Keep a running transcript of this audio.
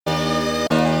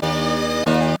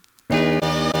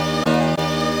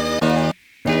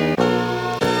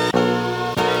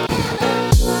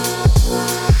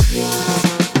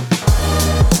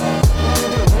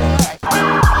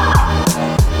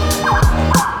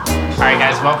right,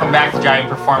 guys, welcome back to Driving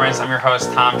Performance. I'm your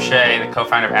host, Tom Shea, the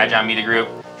co-founder of Agile Media Group,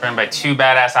 joined by two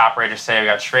badass operators today. We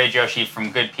got Shrey Joshi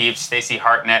from Good Peeps, Stacey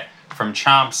Hartnett from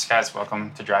Chomps. Guys,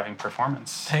 welcome to Driving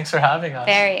Performance. Thanks for having us.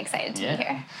 Very excited to be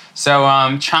here. So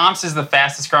Chomps is the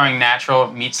fastest growing natural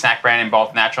meat snack brand in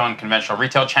both natural and conventional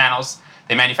retail channels.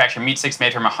 They manufacture meat sticks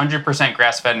made from 100%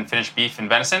 grass-fed and finished beef and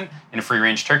venison and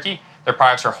free-range turkey. Their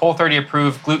products are Whole30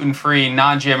 approved, gluten-free,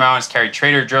 non-GMO, and is carried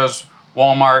Trader Joe's,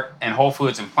 Walmart, and Whole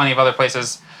Foods, and plenty of other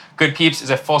places. Good Peeps is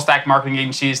a full-stack marketing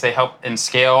agency. They help and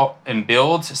scale and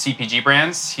build CPG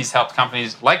brands. He's helped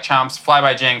companies like Chomps, Fly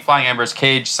by Jing, Flying Embers,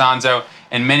 Cage, Sanzo,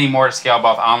 and many more to scale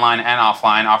both online and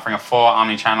offline, offering a full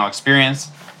omni-channel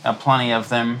experience. Plenty of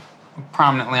them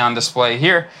prominently on display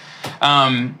here.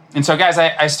 And so, guys,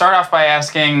 I start off by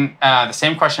asking the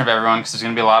same question of everyone, because there's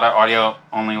going to be a lot of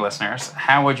audio-only listeners.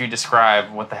 How would you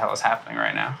describe what the hell is happening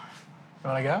right now? You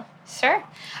want to go? Sure.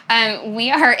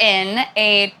 We are in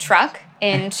a truck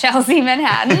in Chelsea,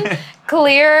 Manhattan.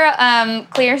 Clear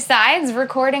sides,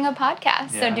 recording a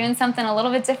podcast. So doing something a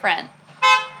little bit different.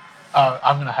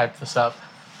 I'm going to hype this up.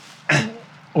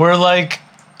 We're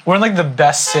in the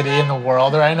best city in the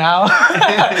world right now,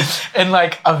 in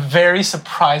a very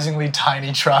surprisingly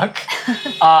tiny truck.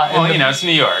 It's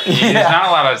New York. There's not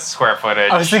a lot of square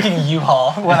footage. I was thinking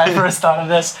U-Haul when I first thought of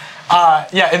this.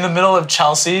 In the middle of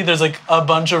Chelsea, there's a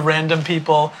bunch of random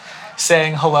people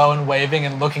saying hello and waving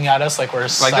and looking at us like we're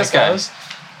psychos. This guy.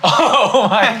 Oh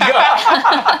my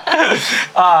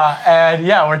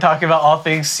god! We're talking about all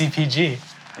things CPG.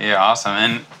 Yeah, awesome.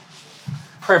 And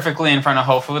perfectly in front of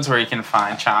Whole Foods, where you can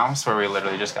find Chomps, where we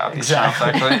literally just got these Chomps,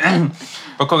 actually.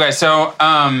 But cool, guys. So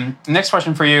next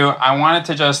question for you. I wanted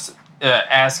to just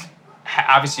ask,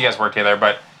 obviously you guys work together,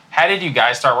 but how did you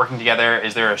guys start working together?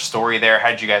 Is there a story there? How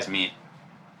did you guys meet?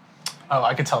 Oh,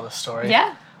 I could tell this story.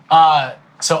 Yeah.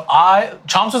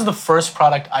 Chomps was the first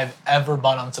product I've ever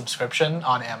bought on subscription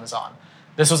on Amazon.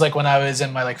 This was when I was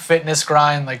in my fitness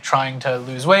grind, trying to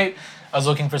lose weight. I was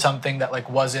looking for something that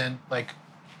wasn't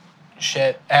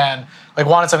shit and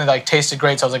wanted something that tasted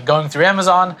great. So I was going through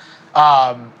Amazon,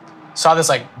 saw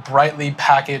this brightly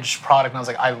packaged product, and I was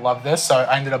I love this. So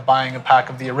I ended up buying a pack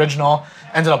of the original,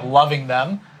 ended up loving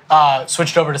them,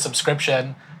 switched over to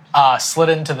subscription, slid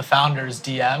into the founder's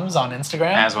DMs on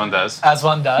Instagram. As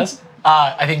one does.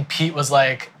 I think Pete was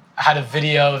had a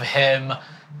video of him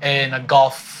in a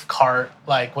golf cart,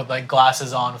 with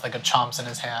glasses on with a Chomps in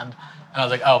his hand. And I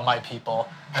was oh, my people.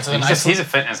 And so then he's a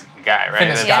fitness guy, right?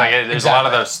 Fitness guy. There's exactly. a lot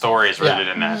of those stories rooted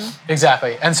in that. Mm-hmm.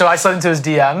 Exactly. And so I slid into his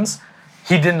DMs.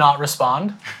 He did not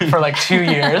respond for 2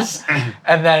 years.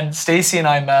 And then Stacey and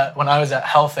I met when I was at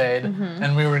Health Aid. Mm-hmm.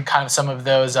 And we were in kind of some of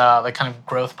those kind of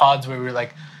growth pods where we were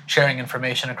sharing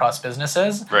information across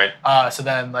businesses. Right. So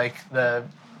then the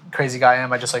crazy guy I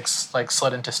am, I just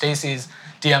slid into Stacey's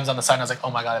DMs on the side, and I was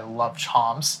oh my god, I love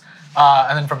Chomps.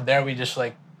 And then from there we just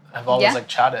have always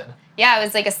chatted. Yeah, it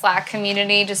was a Slack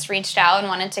community, just reached out and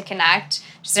wanted to connect.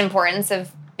 Just the importance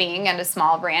of being at a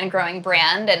small brand, growing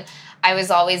brand. And I was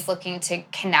always looking to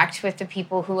connect with the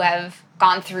people who have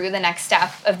gone through the next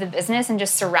step of the business and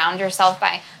just surround yourself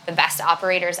by the best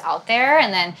operators out there.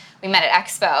 And then we met at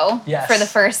Expo for the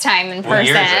first time in person. What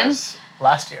year is this?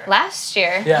 Last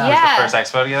year. Yeah. Was the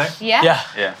first Expo together?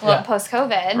 Yeah. Well,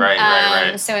 post-COVID.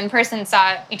 Right. So in person,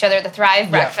 saw each other at the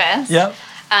Thrive breakfast. Yep.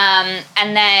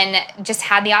 And then just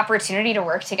had the opportunity to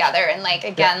work together and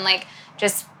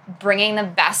just bringing the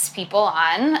best people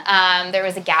on. There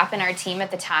was a gap in our team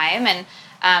at the time,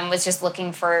 and was just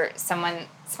looking for someone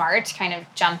smart to kind of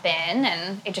jump in,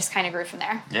 and it just kind of grew from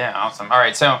there. Yeah, awesome. All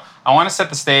right, so I want to set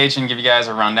the stage and give you guys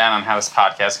a rundown on how this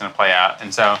podcast is going to play out.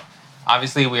 And so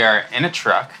obviously we are in a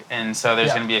truck, and so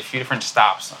there's going to be a few different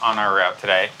stops on our route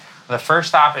today. The first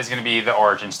stop is going to be the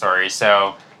origin story.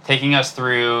 So taking us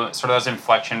through sort of those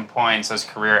inflection points, those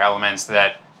career elements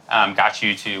that got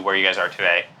you to where you guys are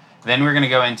today. Then we're going to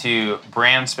go into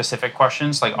brand-specific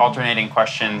questions, alternating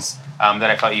questions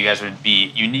that I felt you guys would be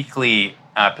uniquely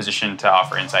positioned to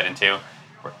offer insight into.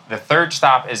 The third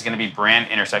stop is going to be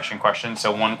brand intersection questions,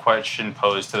 so one question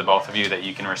posed to the both of you that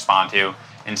you can respond to.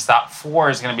 And stop 4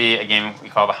 is going to be a game we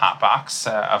call the Hot Box,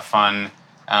 a fun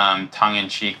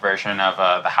tongue-in-cheek version of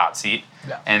the hot seat.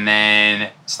 Yeah. And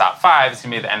then stop 5 is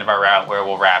going to be the end of our route where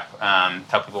we'll wrap,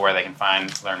 tell people where they can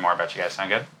learn more about you guys. Sound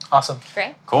good? Awesome.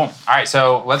 Great. Cool. All right,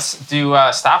 so let's do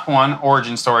stop 1,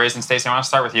 origin stories. And Stacey, I want to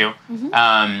start with you.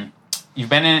 Mm-hmm.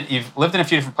 You've lived in a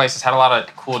few different places, had a lot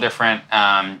of cool different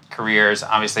careers.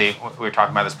 Obviously, we were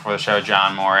talking about this before the show,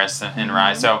 John Morris and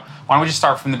Rise. So why don't we just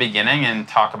start from the beginning and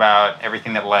talk about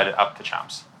everything that led up to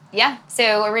Chomps? Yeah,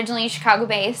 so originally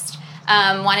Chicago-based.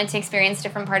 Wanted to experience a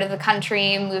different part of the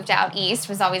country, moved out east,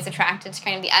 was always attracted to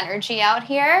kind of the energy out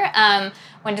here.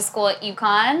 Went to school at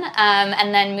UConn,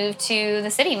 and then moved to the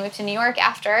city, moved to New York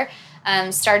after.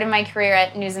 Started my career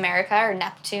at News America, or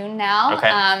Neptune now.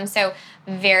 Okay. So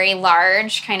very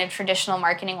large, kind of traditional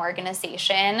marketing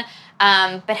organization,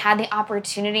 but had the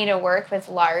opportunity to work with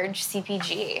large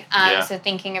CPG. So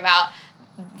thinking about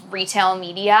retail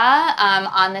media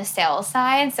on the sales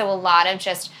side, so a lot of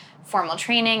just formal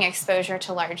training, exposure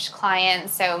to large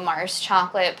clients, so Mars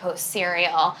Chocolate, Post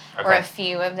Cereal, or a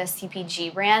few of the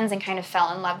CPG brands, and kind of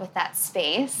fell in love with that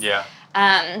space. Yeah.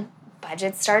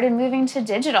 Budgets started moving to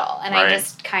digital, and I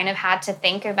just kind of had to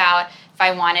think about, if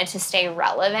I wanted to stay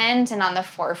relevant and on the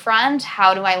forefront,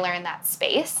 how do I learn that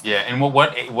space? Yeah, and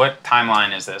what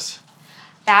timeline is this?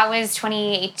 That was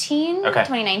 2018,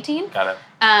 2019. Got it.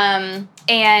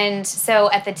 And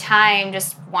so at the time,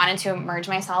 just wanted to immerse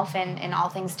myself in all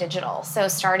things digital. So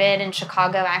started in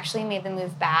Chicago, actually made the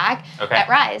move back at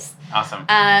Rise. Awesome.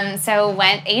 So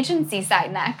went agency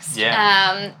side next.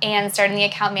 Yeah. And started in the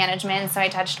account management. So I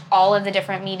touched all of the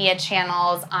different media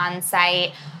channels on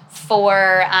site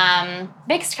for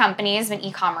mixed companies in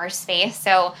e-commerce space.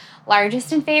 So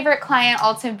largest and favorite client,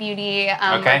 Ulta Beauty,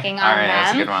 working on them.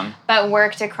 That's a good one. But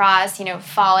worked across,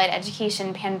 Follett,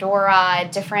 Education, Pandora,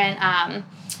 different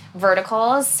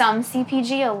verticals, some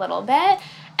CPG a little bit,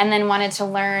 and then wanted to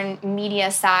learn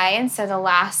media side. So the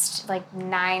last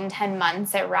 9-10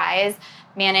 months at Rise,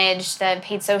 managed the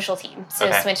paid social team.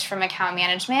 So switched from account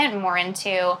management more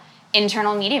into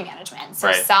internal media management.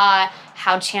 So saw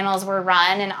how channels were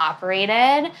run and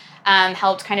operated,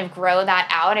 helped kind of grow that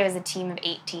out. It was a team of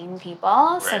 18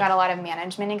 people, so got a lot of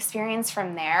management experience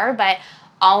from there, but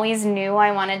always knew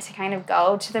I wanted to kind of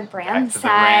go to the brand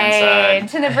side.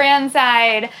 So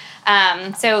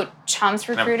Chomps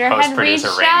Recruiter had reached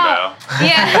out.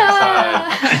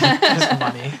 Yeah. Just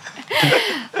money.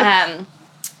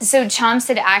 So Chomps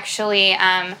had actually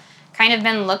kind of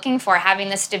been looking for, having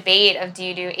this debate of, do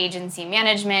you do agency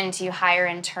management, do you hire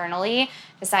internally?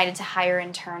 Decided to hire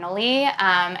internally,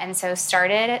 and so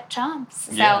started at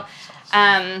Chomps. So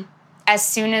as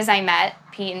soon as I met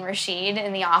Pete and Rashid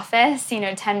in the office,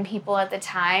 10 people at the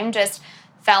time, just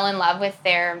fell in love with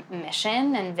their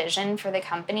mission and vision for the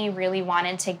company, really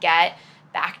wanted to get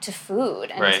back to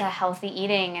food and to healthy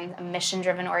eating and a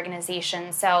mission-driven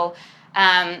organization. So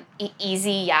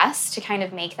easy yes to kind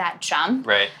of make that jump.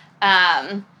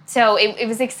 So it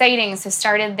was exciting. So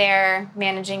started there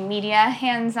managing media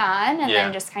hands-on, and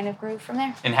then just kind of grew from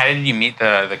there. And how did you meet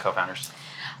the co-founders?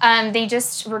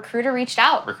 Recruiter reached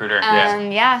out.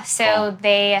 So cool.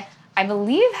 They, I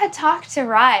believe, had talked to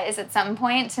Rise at some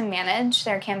point to manage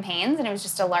their campaigns, and it was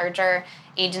just a larger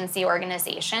agency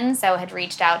organization, so had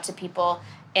reached out to people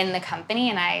in the company,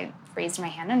 and I raised my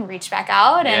hand and reached back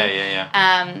out.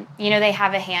 And, they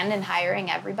have a hand in hiring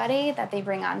everybody that they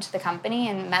bring onto the company,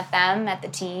 and met them, met the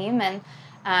team, and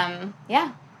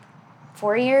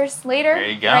 4 years later, there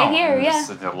you go. Right here,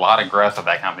 There's a lot of growth of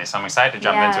that company, so I'm excited to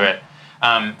jump into it.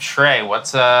 Shrey,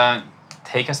 what's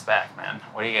take us back, man?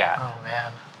 What do you got? Oh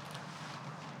man.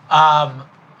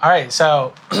 All right,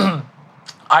 so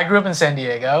I grew up in San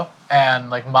Diego, and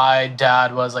my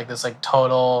dad was this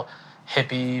total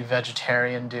hippie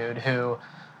vegetarian dude who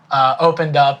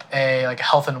opened up a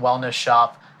health and wellness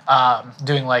shop,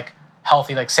 doing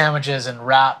healthy sandwiches and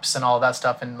wraps and all of that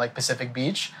stuff in Pacific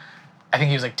Beach. I think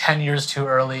he was 10 years too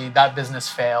early. That business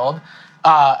failed.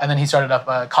 And then he started up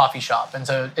a coffee shop. And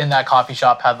so in that coffee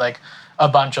shop had a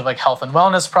bunch of health and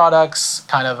wellness products,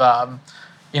 kind of,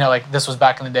 this was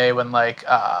back in the day when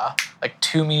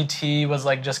Toomey tea was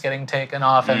just getting taken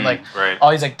off, and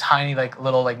all these tiny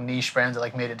little niche brands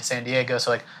that made it to San Diego.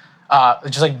 So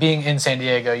just being in San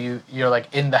Diego, you're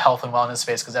in the health and wellness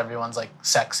space because everyone's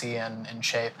sexy and in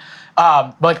shape.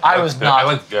 But I was not.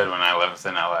 I looked good when I lived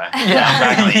in LA. Yeah.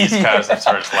 Back on the East Coast, I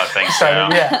sort of let things go.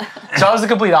 Yeah. So I was the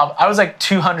complete opposite. I was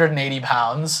 280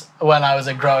 pounds when I was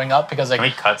growing up, because Can we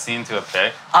cutscene to a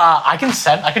pic? I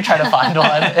can try to find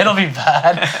one. It'll be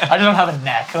bad. I just don't have a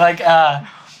neck.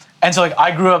 And so I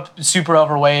grew up super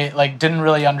overweight, didn't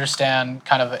really understand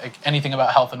kind of anything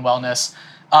about health and wellness.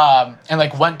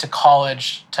 And went to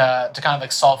college to kind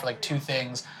of solve for two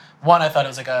things. One, I thought it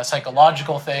was a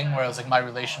psychological thing where it was my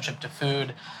relationship to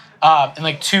food.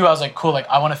 And two, I was cool,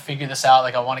 I want to figure this out.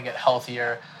 I want to get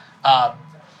healthier.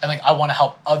 And I want to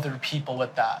help other people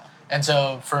with that. And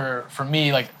so for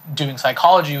me, doing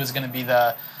psychology was going to be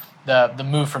the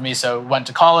move for me. So went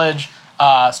to college,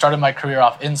 started my career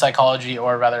off in psychology,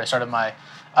 or rather I started my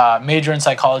major in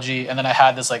psychology. And then I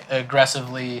had this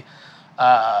aggressively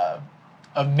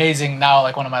amazing now,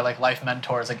 like one of my like life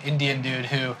mentors, like Indian dude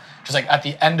who just like at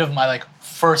the end of my like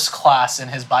first class in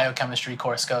his biochemistry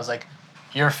course goes like,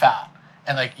 "You're fat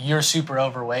and like you're super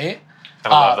overweight." I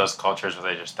love those cultures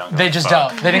where they just don't. They just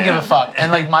don't. They didn't give a fuck.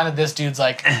 And like mine of this dude's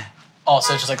like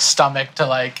also just like stomach to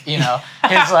like, you know,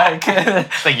 he's like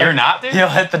It's like you're not, dude. he'll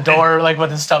hit the door like with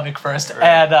his stomach first. Right.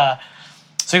 And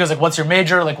so he goes like, "What's your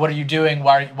major? Like, what are you doing?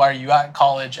 Why are you at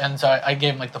college?" And so I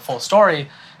gave him like the full story.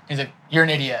 He's like, "You're an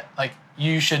idiot. Like,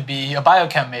 you should be a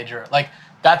biochem major. Like,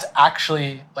 that's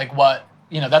actually like what,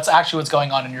 you know, that's actually what's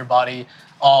going on in your body.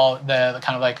 All the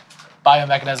kind of like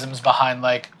biomechanisms behind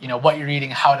like, you know, what you're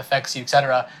eating, how it affects you,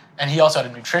 etc." And he also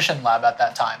had a nutrition lab at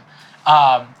that time.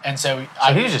 And so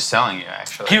he was just selling you,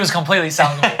 actually. he was completely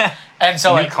selling me. And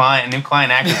so new like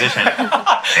client acquisition.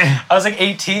 I was like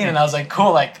 18 and I was like,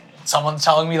 cool, like someone's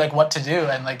telling me like what to do,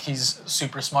 and like he's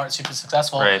super smart, super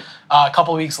successful. Right. A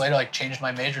couple of weeks later, like changed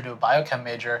my major to a biochem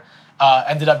major.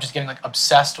 Ended up just getting like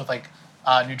obsessed with like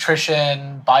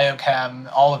nutrition,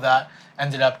 biochem, all of that.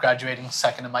 Ended up graduating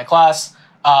second in my class.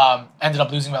 Ended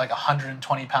up losing about like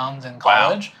 120 pounds in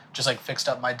college. Wow. Just like fixed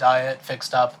up my diet,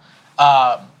 fixed up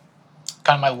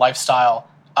kind of my lifestyle,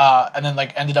 and then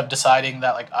like ended up deciding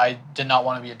that like I did not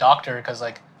want to be a doctor because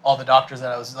like all the doctors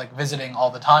that I was like visiting all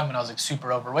the time when I was like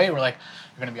super overweight were like,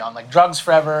 "You're gonna be on like drugs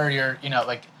forever. You're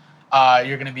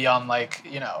you're gonna be on like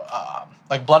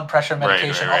like blood pressure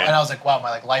medication." Right. And I was like, wow, my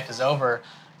like life is over.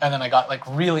 And then I got like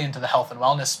really into the health and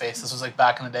wellness space. This was like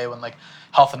back in the day when like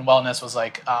health and wellness was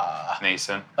like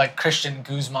nascent. Like Christian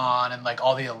Guzman and like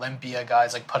all the Olympia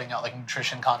guys like putting out like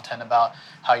nutrition content about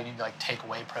how you need to like take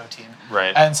whey protein.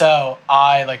 Right. And so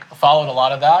I like followed a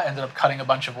lot of that, ended up cutting a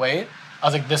bunch of weight. I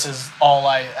was like, this is all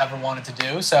I ever wanted to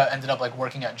do. So I ended up like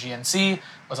working at GNC,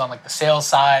 was on like the sales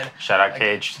side. Shout out like,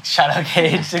 Cage. Shout out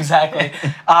Cage, exactly.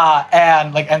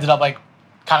 And like ended up like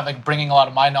kind of like bringing a lot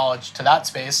of my knowledge to that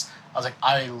space. I was like,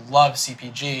 I love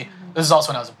CPG. This is also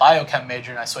when I was a biochem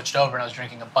major and I switched over and I was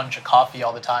drinking a bunch of coffee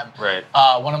all the time. Right.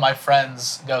 One of my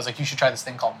friends goes like, you should try this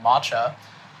thing called matcha.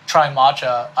 Try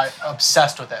matcha. I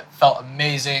obsessed with it. Felt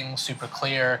amazing, super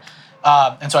clear.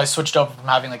 And so I switched over from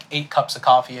having like 8 cups of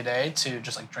coffee a day to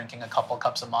just like drinking a couple of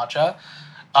cups of matcha.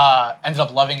 Ended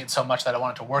up loving it so much that I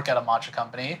wanted to work at a matcha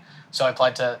company. So I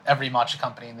applied to every matcha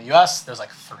company in the US. There's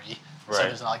like 3. Right. So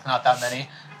there's not that many.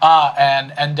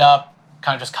 And end up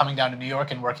kind of just coming down to New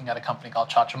York and working at a company called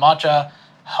Cha Cha Matcha,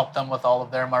 helped them with all of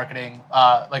their marketing.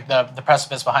 Like the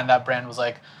precipice behind that brand was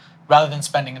like, rather than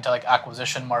spending into like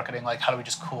acquisition marketing, like how do we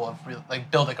just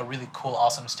build like a really cool,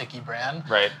 awesome, sticky brand?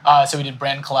 Right. So we did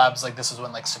brand collabs. Like this is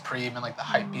when like Supreme and like the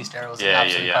Hypebeast era was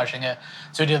absolutely crushing it.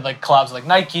 So we did like collabs with like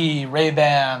Nike,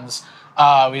 Ray-Bans.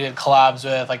 We did collabs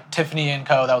with like Tiffany &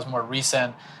 Co. That was more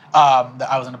recent that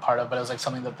I wasn't a part of, but it was like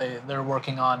something that they're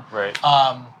working on. Right.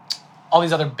 All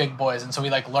these other big boys, and so we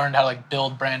like learned how to like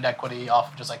build brand equity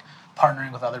off of just like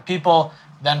partnering with other people.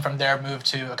 Then from there moved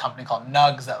to a company called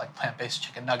Nugs, that like plant-based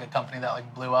chicken nugget company that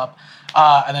like blew up.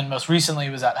 And then most recently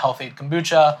was at Health Aid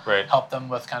Kombucha. Right. Helped them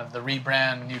with kind of the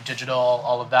rebrand, new digital,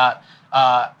 all of that.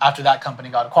 After that company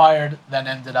got acquired, then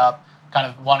ended up kind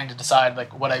of wanting to decide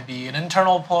like, would I be an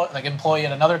internal employee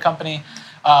at another company?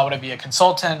 Would I be a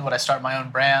consultant? Would I start my own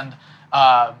brand?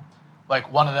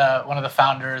 Like one of the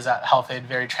founders at Health Aid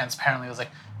very transparently was like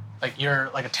you're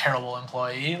like a terrible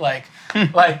employee, like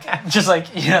just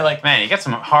like, you know, like, man, you get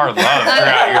some hard love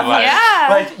throughout your life. Yeah.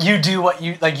 Like you do what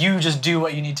you like, you just do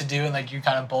what you need to do, and like you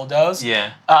kind of bulldoze.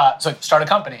 Yeah. So like, start a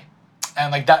company, and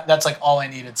like that's like all I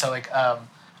needed. So like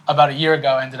about a year ago,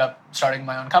 I ended up starting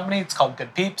my own company. It's called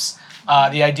Good Peeps.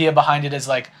 The idea behind it is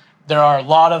like there are a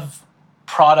lot of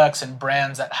products and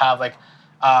brands that have like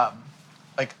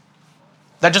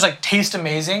that just like taste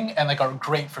amazing and like are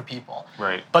great for people.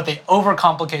 Right. But they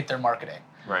overcomplicate their marketing.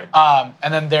 Right.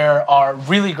 And then there are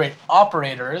really great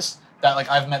operators that like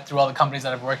I've met through all the companies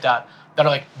that I've worked at that are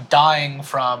like dying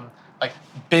from like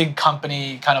big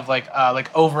company kind of like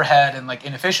overhead and like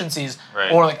inefficiencies,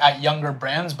 right. or like at younger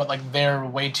brands, but like they're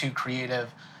way too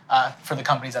creative for the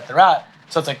companies that they're at.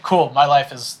 So it's like, cool, my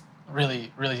life is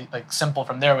really, really like simple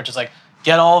from there, which is like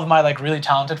get all of my like really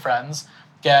talented friends,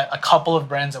 get a couple of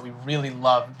brands that we really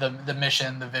love, the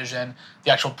mission, the vision,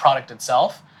 the actual product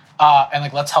itself, and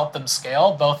like let's help them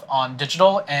scale both on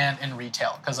digital and in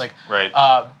retail. Because like, right.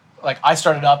 Like I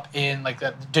started up in like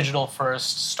the digital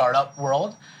first startup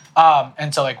world,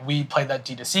 and so like we played that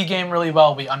D2C game really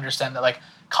well. We understand that like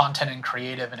content and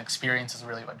creative and experience is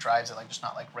really what drives it, like just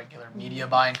not like regular media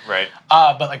buying. Right.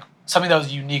 But like something that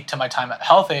was unique to my time at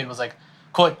Health Aid was like,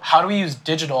 cool, like, how do we use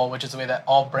digital, which is the way that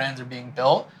all brands are being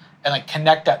built, and like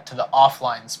connect that to the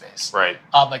offline space. Right.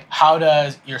 Like how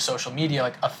does your social media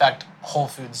like affect Whole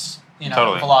Foods,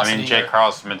 Totally. velocity. I mean, Jay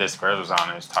Carl's from Midday Squares was on.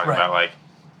 He was talking about like,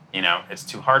 it's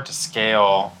too hard to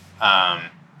scale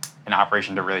an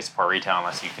operation to really support retail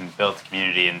unless you can build the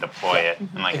community and deploy it,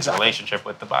 and like his relationship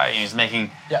with the buyer. He's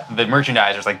making the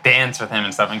merchandisers like dance with him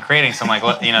and stuff, and creating some like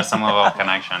some level of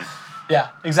connection. Yeah,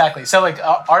 exactly. So like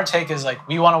our take is like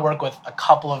we want to work with a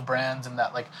couple of brands in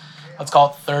that like let's call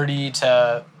it $30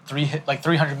 to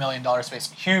 $300 million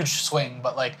space. Huge swing,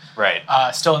 but like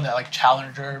still in that like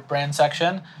challenger brand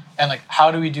section. And like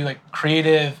how do we do like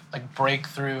creative, like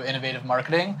breakthrough, innovative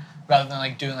marketing rather than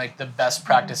like doing like the best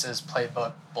practices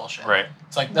playbook bullshit. Right.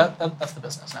 It's like that's the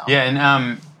business now. Yeah,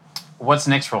 and what's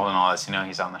Nick's role in all this?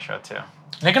 He's on the show too.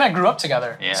 Nick and I grew up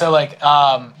together. Yeah. So like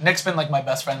Nick's been like my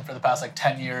best friend for the past like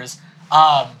 10 years.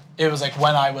 It was like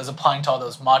when I was applying to all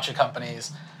those matcha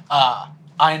companies, I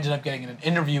ended up getting an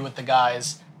interview with the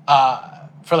guys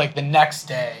for like the next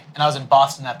day, and I was in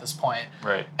Boston at this point.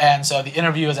 Right. And so the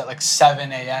interview was at like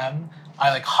 7 a.m. I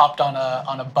like hopped on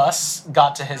a bus,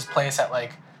 got to his place at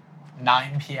like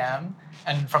 9 p.m.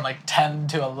 and from like 10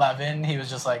 to 11, he was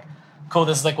just like, "Cool,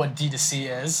 this is like what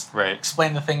D2C is." Right.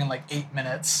 Explained the thing in like 8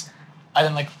 minutes. I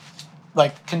then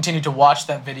like continued to watch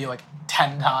that video like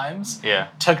 10 times. Yeah.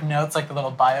 Took notes like the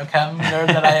little biochem nerd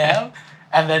that I am.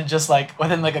 And then just like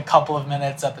within like a couple of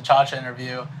minutes at the Chacha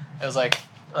interview, it was like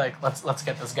let's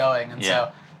get this going. And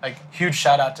so like huge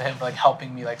shout out to him for like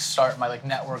helping me like start my like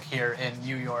network here in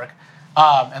New York.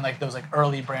 And like those like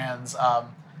early brands,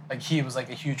 like he was like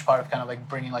a huge part of kind of like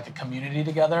bringing like a community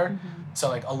together. So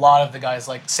like a lot of the guys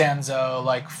like Sanzo,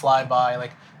 like Flyby,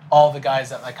 like all the guys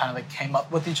that like kind of like came up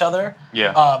with each other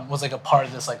was like a part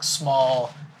of this like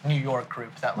small New York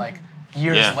group that like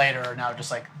years later are now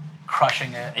just like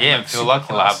crushing it. Yeah, like, I feel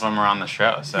lucky a lot of them are on the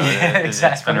show. So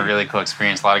it's been a really cool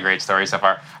experience. A lot of great stories so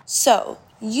far. So,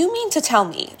 you mean to tell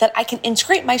me that I can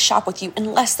integrate my shop with you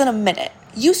in less than a minute?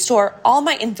 You store all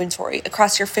my inventory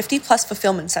across your 50-plus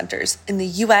fulfillment centers in the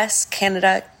US,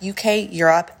 Canada, UK,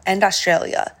 Europe, and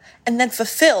Australia, and then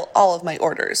fulfill all of my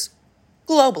orders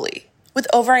globally with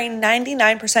over a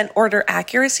 99% order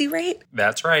accuracy rate?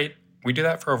 That's right. We do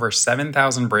that for over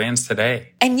 7,000 brands today.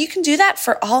 And you can do that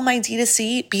for all my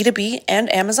D2C, B2B,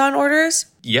 and Amazon orders?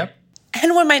 Yep.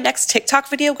 And when my next TikTok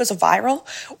video goes viral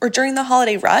or during the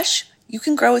holiday rush, you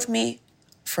can grow with me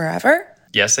forever?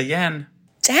 Yes, again.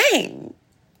 Dang.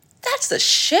 That's the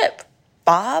ship,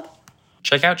 Bob.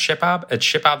 Check out ShipBob at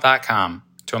shipbob.com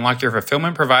to unlock your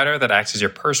fulfillment provider that acts as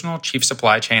your personal chief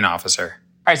supply chain officer.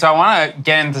 All right, so I want to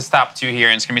get into step 2 here,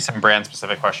 and it's going to be some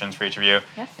brand-specific questions for each of you.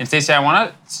 Yeah. And Stacey, I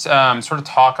want to sort of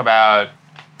talk about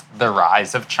the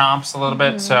rise of Chomps a little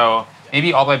bit. So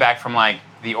maybe all the way back from like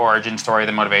the origin story,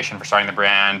 the motivation for starting the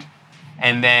brand,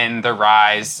 and then the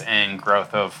rise and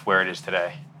growth of where it is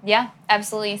today. Yeah,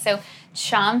 absolutely. So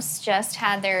Chomps just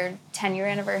had their 10-year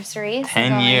anniversary.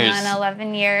 10 years. Going on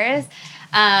 11 years.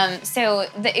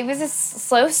 It was a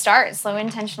slow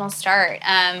intentional start.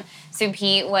 So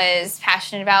Pete was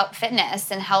passionate about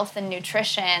fitness and health and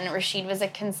nutrition. Rashid was a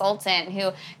consultant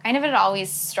who kind of had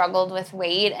always struggled with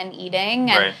weight and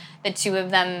eating. And the two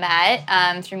of them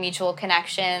met through mutual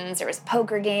connections. There was a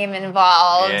poker game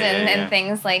involved and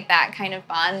things like that kind of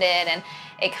bonded. And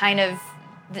it kind of,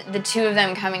 the two of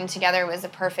them coming together was a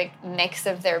perfect mix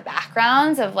of their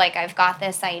backgrounds of like, I've got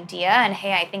this idea and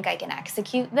hey, I think I can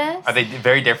execute this. Are they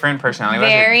very different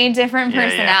personality-wise? Very different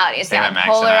personalities. Yeah,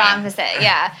 polar opposite.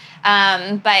 Yeah.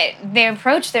 But they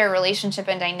approach their relationship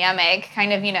and dynamic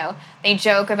kind of, they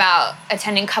joke about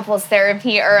attending couples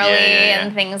therapy early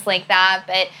and things like that.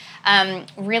 But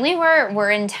really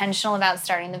we're intentional about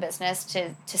starting the business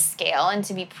to scale and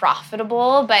to be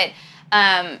profitable, but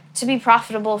to be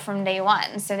profitable from day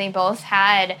one. So they both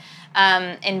had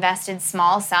invested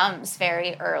small sums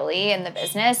very early in the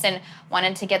business and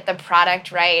wanted to get the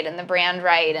product right and the brand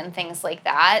right and things like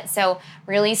that. So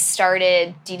really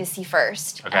started D2C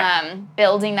first,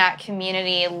 building that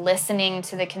community, listening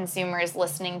to the consumers,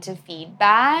 listening to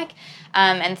feedback.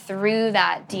 And through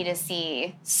that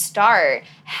D2C start,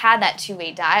 had that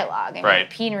two-way dialogue. I mean,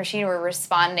 Pete and Rashid were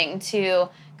responding to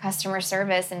customer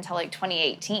service until like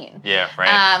 2018. Yeah,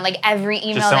 right. Like every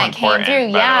email that came through.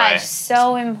 Yeah,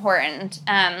 so important.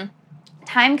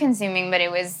 Time consuming, but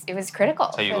it was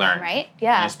critical. So you learn, right?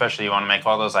 Yeah. And especially you want to make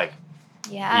all those like,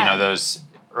 those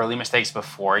early mistakes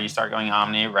before you start going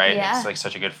omni, right? Yeah. It's like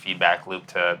such a good feedback loop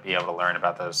to be able to learn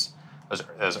about those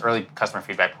early customer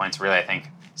feedback points. Really, I think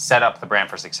set up the brand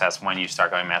for success when you start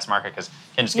going mass market, because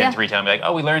you can just get into retail and be like,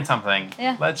 oh, we learned something.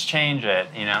 Yeah. Let's change it,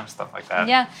 stuff like that.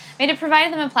 Yeah. It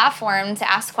provided them a platform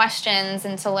to ask questions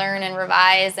and to learn and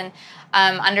revise. And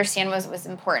understand what was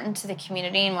important to the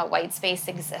community and what white space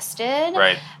existed.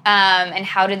 Right. And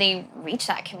how do they reach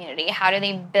that community? How do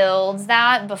they build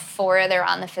that before they're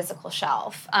on the physical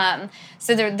shelf?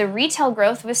 So the retail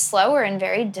growth was slower and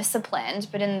very disciplined,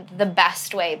 but in the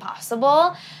best way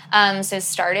possible. So it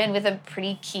started with a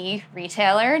pretty key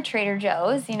retailer, Trader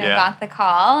Joe's, got the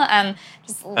call.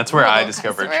 That's where I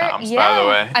discovered Chomps, by the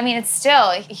way. I mean, it's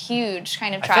still a huge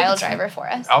kind of trial driver for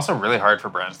us. Also really hard for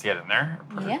brands to get in there.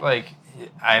 Yeah. Like,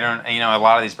 I don't, a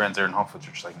lot of these brands are in Whole Foods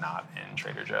are just like not in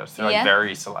Trader Joe's. They're like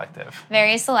very selective.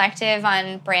 Very selective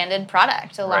on branded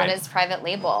product. A lot is private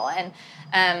label. And,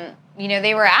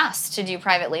 they were asked to do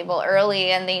private label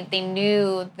early, and they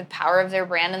knew the power of their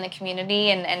brand in the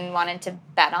community and wanted to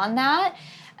bet on that.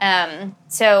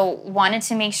 So wanted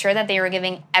to make sure that they were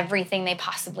giving everything they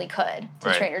possibly could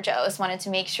to Trader Joe's. Wanted to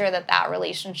make sure that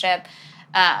relationship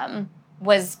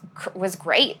was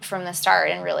great from the start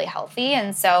and really healthy.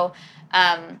 And so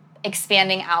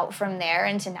expanding out from there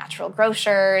into natural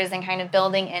grocers and kind of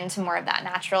building into more of that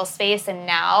natural space. And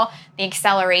now the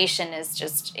acceleration is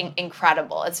just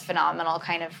incredible. It's phenomenal,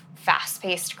 kind of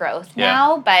fast-paced growth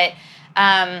now, but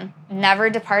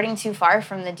never departing too far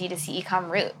from the D2C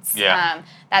e-com roots.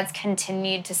 That's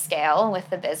continued to scale with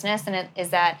the business, and it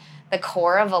is at the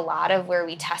core of a lot of where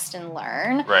we test and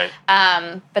learn. Right.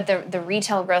 But the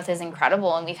retail growth is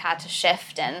incredible, and we've had to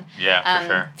shift and for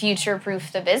sure.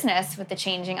 future-proof the business with the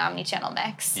changing omni-channel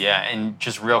mix. Yeah, and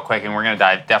just real quick, and we're going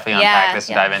to definitely unpack this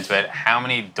and dive into it. How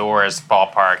many doors,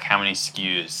 ballpark, how many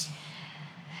SKUs?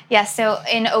 Yeah, so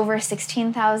in over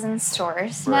 16,000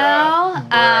 stores now.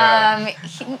 I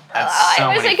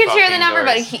wish I could share the number,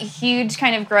 but huge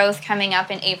kind of growth coming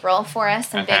up in April for us,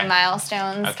 some big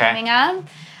milestones coming up,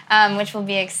 which will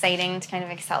be exciting to kind of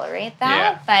accelerate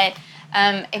that. But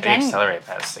again, accelerate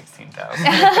past 16,000.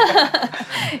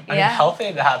 I mean,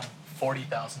 healthy to have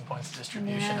 40,000 points of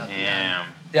distribution.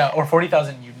 Yeah, or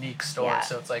 40,000 unique stores. Yeah.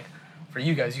 So it's like, for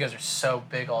you guys are so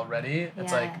big already.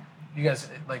 It's like, you guys,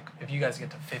 like, if you guys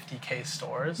get to 50K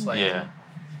stores, like,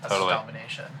 that's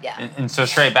domination. Yeah. And so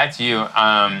straight back to you,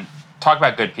 talk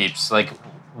about Good Peeps. Like,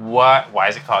 why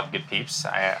is it called Good Peeps?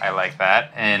 I like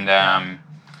that. And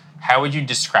how would you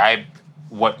describe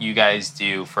what you guys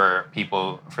do for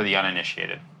people, for the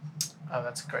uninitiated? Oh,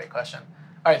 that's a great question.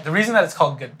 All right, the reason that it's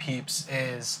called Good Peeps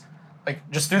is, like,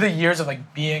 just through the years of,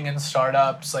 like, being in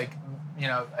startups, like,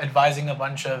 advising a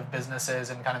bunch of businesses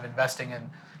and kind of investing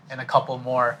in a couple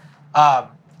more,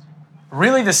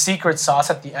 really the secret sauce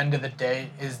at the end of the day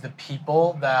is the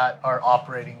people that are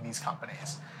operating these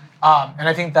companies. And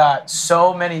I think that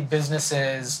so many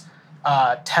businesses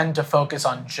tend to focus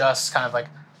on just kind of like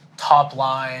top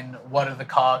line, what are the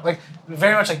costs, like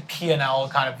very much like P&L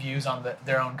kind of views on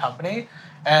their own company,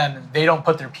 and they don't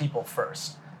put their people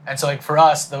first. And so like for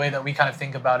us, the way that we kind of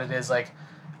think about it is like,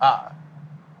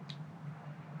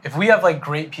 if we have like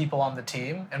great people on the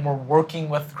team and we're working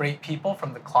with great people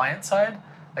from the client side,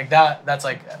 like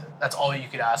that's all you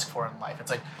could ask for in life. It's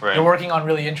like you're working on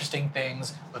really interesting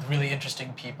things with really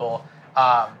interesting people,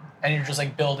 and you're just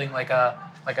like building like a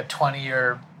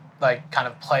 20-year like kind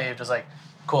of play of just like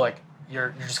cool, like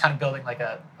you're just kind of building like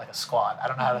a squad. I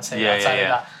don't know how to say it outside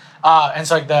of that. And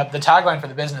so like the tagline for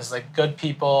the business is like good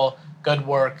people, good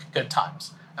work, good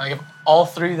times. And like if all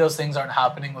three of those things aren't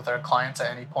happening with our clients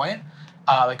at any point,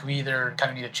 like we either kind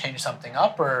of need to change something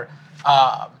up or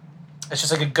it's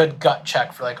just like a good gut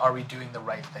check for like, are we doing the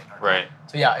right thing or not? Right.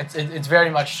 So yeah, it's very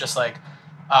much just like,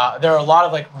 there are a lot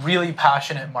of like really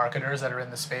passionate marketers that are in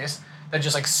the space that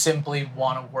just like simply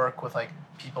want to work with like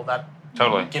people that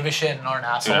give a shit and aren't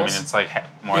assholes. Dude, I mean, it's like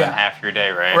more than half your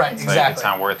day, right? Right, it's exactly. Like, it's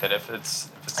not worth it if it's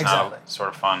not sort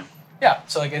of fun. Yeah,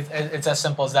 so like it's as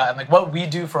simple as that. And like what we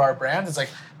do for our brands is like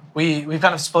we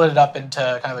kind of split it up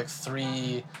into kind of like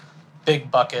three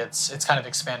big buckets. It's kind of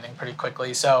expanding pretty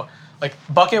quickly. So like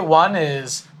bucket one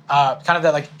is kind of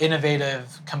that like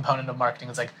innovative component of marketing.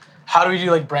 It's like, how do we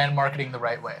do like brand marketing the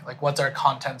right way? Like what's our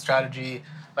content strategy?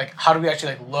 Like how do we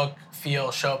actually like look,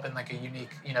 feel, show up in like a unique,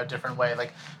 different way?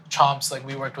 Like Chomps, like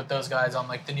we worked with those guys on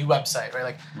like the new website, right?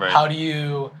 Like how do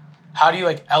you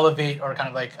like elevate or kind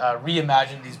of like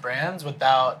reimagine these brands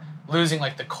without losing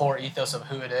like the core ethos of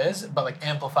who it is, but like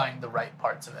amplifying the right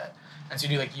parts of it? And so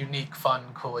you do like unique, fun,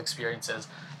 cool experiences.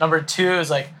 Number two is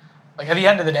like at the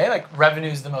end of the day, like revenue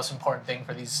is the most important thing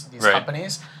for these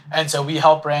companies. And so we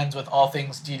help brands with all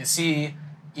things D2C,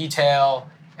 e-tail,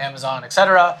 Amazon,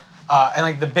 etc. And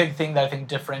like the big thing that I think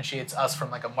differentiates us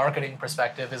from like a marketing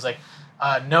perspective is like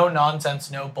no nonsense,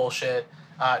 no bullshit,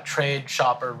 trade,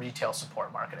 shopper, retail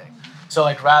support marketing. So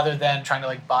like rather than trying to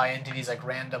like buy into these like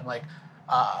random like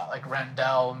like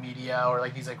Randell Media or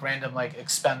like these like random like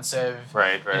expensive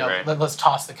Right. let's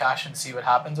toss the cash and see what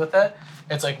happens with it.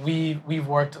 It's like we've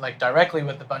worked like directly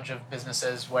with a bunch of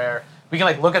businesses where we can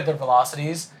like look at their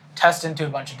velocities, test into a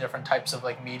bunch of different types of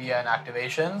like media and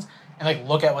activations, and like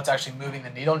look at what's actually moving the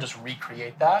needle and just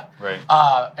recreate that. Right.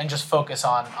 And just focus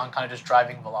on kind of just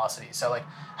driving velocity. So like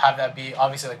have that be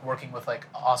obviously like working with like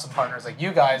awesome partners like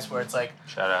you guys, where it's like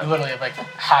Shout out. you literally have like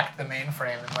hacked the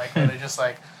mainframe and like literally just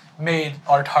like made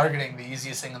our targeting the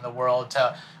easiest thing in the world,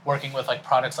 to working with like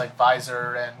products like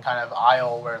Visor and kind of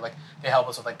Aisle, where like they help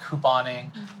us with like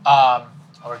couponing,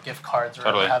 or gift cards, or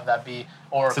Totally. whatever have that be,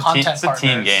 or It's content a partners.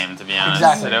 team game, to be honest.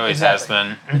 Exactly, It always exactly.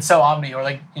 has been. It's so omni, or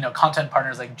like content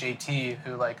partners like JT,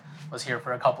 who like was here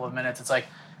for a couple of minutes. It's like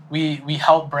we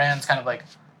help brands kind of like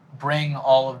bring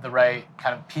all of the right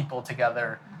kind of people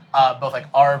together, both like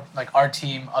our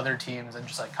team, other teams, and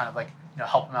just like kind of like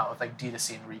help them out with like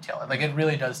D2C and retail. Like it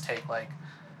really does take like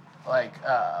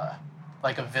a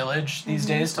village these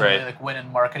days to really like win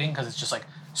in marketing, because it's just like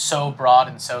so broad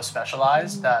and so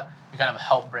specialized that we kind of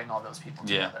help bring all those people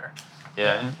together.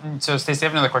 Yeah. And so Stacey, I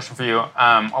have another question for you.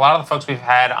 A lot of the folks we've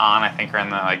had on, I think, are in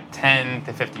the like $10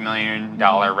 to $50 million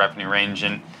revenue range,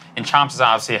 and Chomps has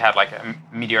obviously had like a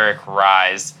meteoric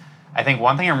rise. I think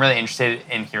one thing I'm really interested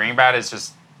in hearing about is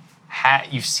just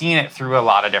you've seen it through a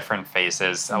lot of different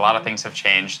phases. A lot of things have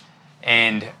changed,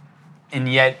 and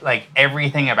yet like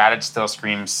everything about it still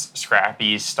screams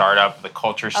scrappy startup. The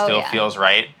culture still feels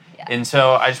right. Yeah. And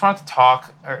so I just wanted to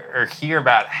talk or hear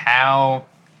about how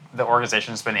the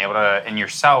organization's been able to, and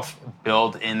yourself,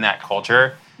 build in that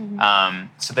culture,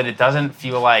 so that it doesn't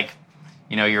feel like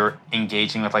you're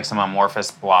engaging with like some amorphous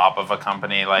blob of a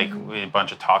company, like with a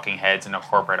bunch of talking heads in a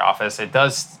corporate office. It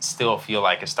does still feel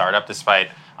like a startup, despite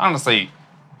honestly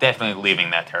definitely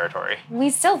leaving that territory. We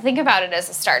still think about it as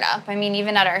a startup. I mean,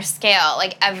 even at our scale,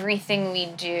 like everything we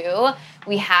do,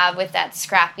 we have with that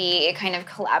scrappy kind of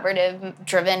collaborative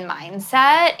driven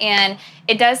mindset. And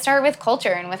it does start with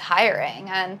culture and with hiring.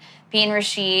 And P and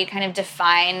Rashid kind of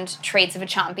defined traits of a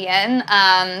champion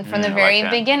from the very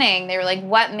beginning. They were like,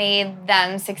 what made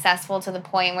them successful to the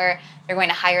point where they're going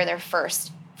to hire their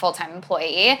first full-time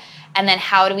employee? And then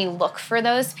how do we look for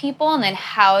those people? And then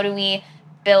how do we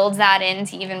build that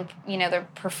into even, their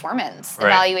performance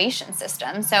evaluation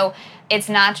system? So it's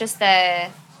not just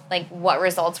what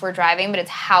results we're driving, but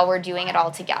it's how we're doing it all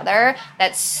together.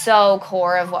 That's so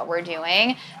core of what we're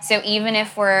doing. So even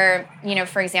if we're,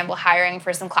 for example, hiring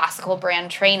for some classical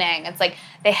brand training, it's like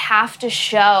they have to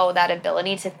show that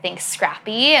ability to think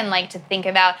scrappy and like to think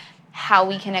about how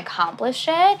we can accomplish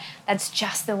it. That's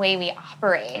just the way we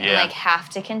operate and have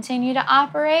to continue to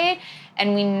operate.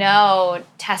 And we know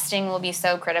testing will be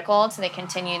so critical to the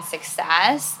continued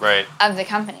success of the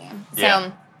company.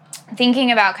 So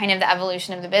thinking about kind of the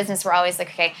evolution of the business, we're always like,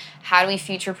 okay, how do we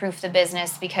future-proof the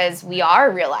business? Because we are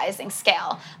realizing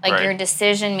scale. Like your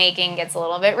decision-making gets a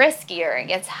little bit riskier, it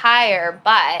gets higher,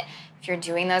 but if you're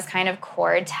doing those kind of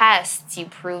core tests, you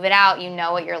prove it out, you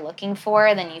know what you're looking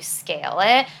for, then you scale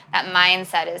it. That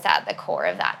mindset is at the core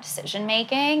of that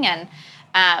decision-making.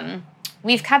 And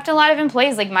we've kept a lot of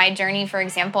employees. Like my journey, for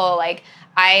example, like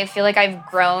I feel like I've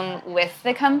grown with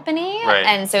the company.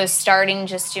 And so starting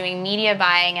just doing media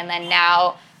buying and then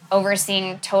now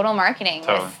overseeing total marketing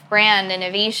with brand,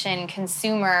 innovation,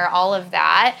 consumer, all of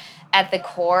that at the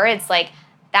core, it's like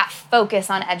that focus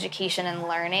on education and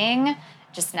learning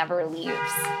just never leaves.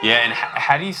 Yeah, and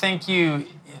how do you think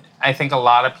I think a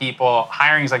lot of people,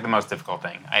 hiring is like the most difficult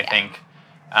thing. I think,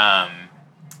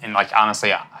 and like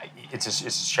honestly, it's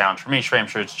a challenge for me. I'm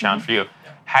sure it's a challenge for you.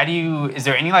 Is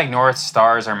there any like North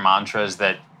Stars or mantras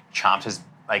that Chomps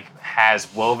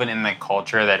has woven in the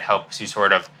culture that helps you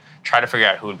sort of try to figure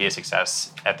out who would be a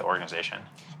success at the organization?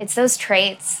 It's those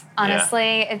traits,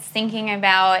 honestly. It's thinking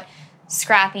about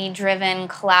scrappy, driven,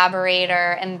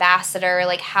 collaborator, ambassador.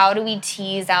 Like how do we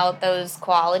tease out those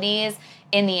qualities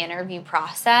in the interview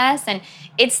process? And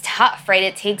it's tough, right?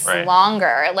 It takes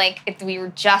longer. Like if we were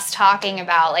just talking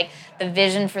about like the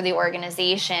vision for the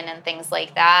organization and things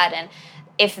like that. And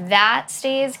if that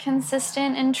stays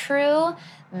consistent and true,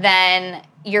 then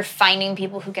you're finding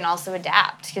people who can also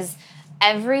adapt, because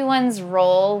everyone's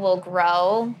role will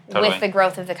grow with the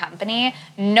growth of the company.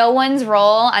 No one's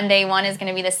role on day one is going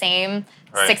to be the same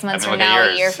 6 months from now,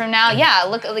 a year from now. Yeah,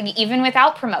 look, like even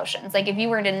without promotions. Like if you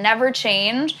were to never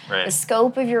change, the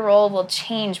scope of your role will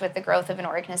change with the growth of an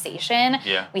organization.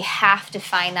 Yeah. We have to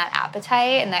find that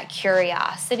appetite and that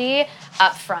curiosity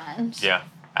up front. Yeah,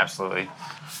 absolutely.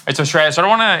 All right, so Shreya, so I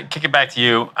want to kick it back to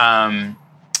you.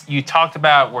 You talked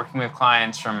about working with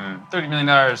clients from $30 million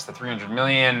to $300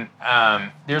 million.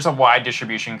 There's a wide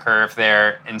distribution curve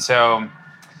there. And so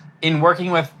in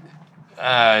working with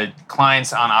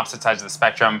clients on opposite sides of the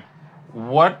spectrum,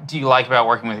 what do you like about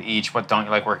working with each? What don't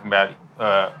you like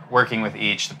working with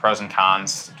each? The pros and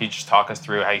cons. Could you just talk us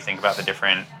through how you think about the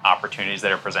different opportunities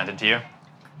that are presented to you?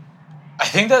 I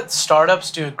think that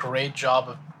startups do a great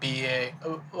job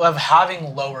of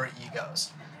having lower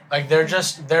egos. Like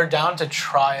they're down to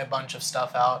try a bunch of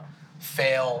stuff out,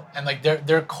 fail, and like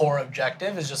their core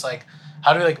objective is just like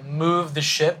how do we like move the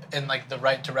ship in like the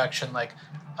right direction, like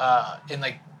in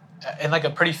a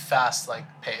pretty fast like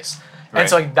pace. Right. And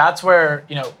so like that's where,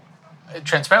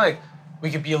 transparently, like, we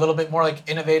could be a little bit more like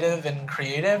innovative and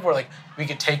creative, or like we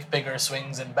could take bigger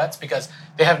swings and bets because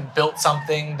they haven't built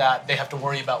something that they have to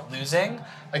worry about losing.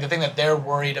 Like the thing that they're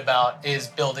worried about is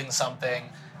building something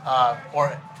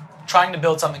or trying to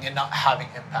build something and not having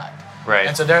impact. Right.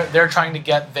 And so they're trying to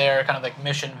get their kind of like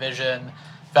mission, vision,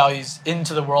 values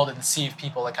into the world and see if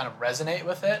people like kind of resonate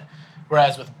with it.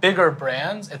 Whereas with bigger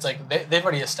brands, it's like they've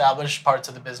already established parts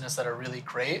of the business that are really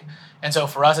great. And so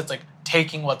for us, it's like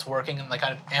taking what's working and like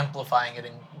kind of amplifying it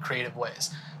in creative ways.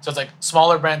 So it's like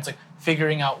smaller brands, like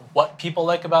figuring out what people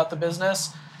like about the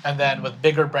business. And then with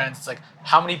bigger brands, it's like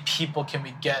how many people can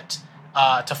we get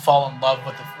to fall in love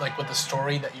with the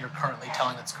story that you're currently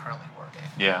telling that's currently working.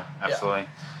 Yeah, absolutely.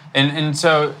 Yeah. And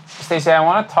so, Stacey, I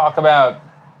want to talk about,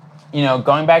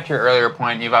 going back to your earlier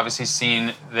point, you've obviously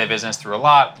seen the business through a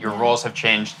lot. Your roles have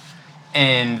changed,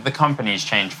 and the company's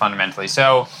changed fundamentally.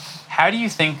 So how do you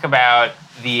think about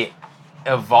the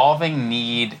evolving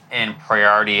need and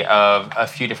priority of a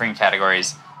few different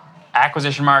categories?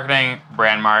 Acquisition marketing,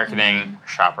 brand marketing,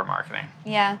 shopper marketing.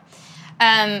 Yeah.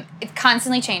 It's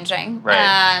constantly changing.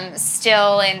 Right.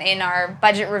 Still in our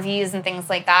budget reviews and things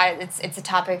like that, it's a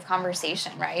topic of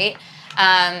conversation, right?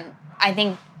 I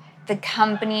think the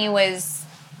company was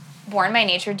born by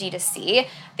nature D2C. I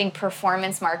think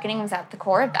performance marketing was at the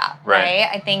core of that, right?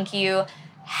 I think you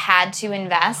had to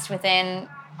invest within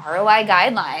ROI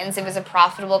guidelines. It was a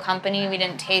profitable company. We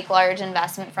didn't take large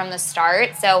investment from the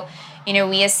start. So,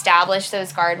 we established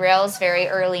those guardrails very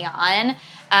early on.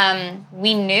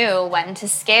 We knew when to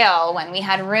scale, when we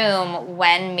had room,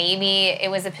 when maybe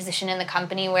it was a position in the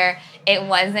company where it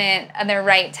wasn't the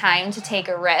right time to take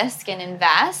a risk and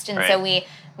invest. And so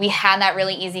we had that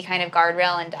really easy kind of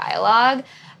guardrail and dialogue.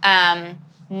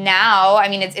 Now, I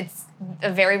mean, it's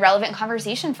a very relevant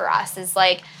conversation for us. Is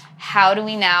like, how do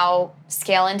we now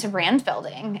scale into brand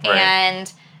building? Right.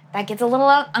 And that gets a little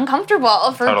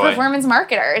uncomfortable for performance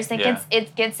marketers.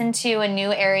 It gets into a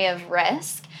new area of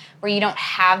risk where you don't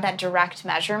have that direct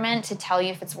measurement to tell you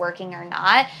if it's working or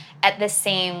not at the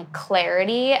same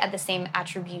clarity, at the same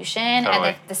attribution,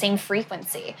 and the same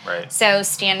frequency. Right. So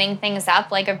standing things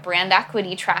up like a brand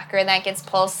equity tracker that gets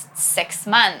pulsed 6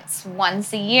 months,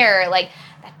 once a year, like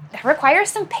that requires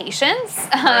some patience.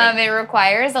 It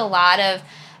requires a lot of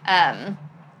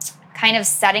kind of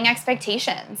setting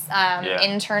expectations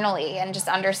internally and just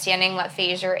understanding what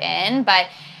phase you're in. But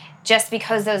just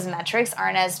because those metrics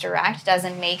aren't as direct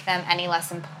doesn't make them any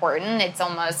less important. It's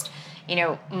almost,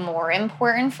 more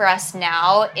important for us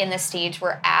now in the stage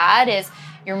we're at is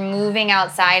you're moving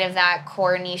outside of that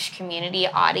core niche community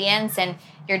audience and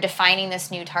you're defining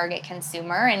this new target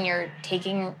consumer and you're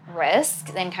taking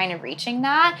risks and kind of reaching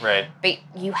that. Right. But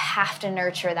you have to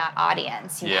nurture that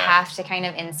audience. You have to kind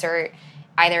of insert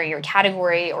either your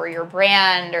category or your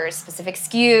brand or a specific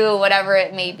SKU, whatever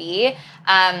it may be,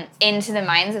 into the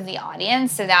minds of the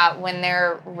audience so that when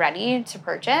they're ready to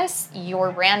purchase,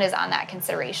 your brand is on that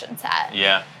consideration set.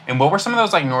 Yeah. And what were some of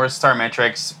those like North Star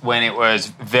metrics when it was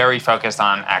very focused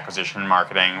on acquisition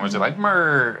marketing? Was it like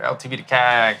MER, LTV to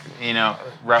CAC,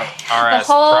 RS,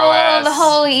 ProS? The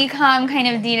whole e-com kind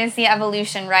of D2C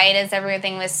evolution, right? As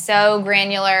everything was so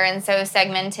granular and so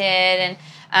segmented and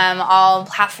all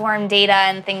platform data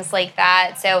and things like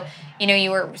that. So,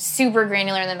 you were super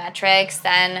granular in the metrics.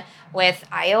 Then with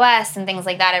iOS and things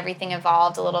like that, everything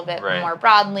evolved a little bit more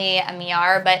broadly,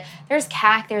 MER. But there's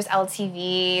CAC, there's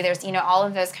LTV, there's, all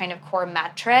of those kind of core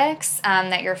metrics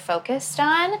that you're focused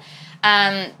on.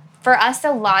 For us,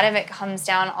 a lot of it comes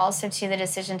down also to the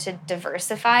decision to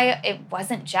diversify. It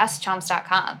wasn't just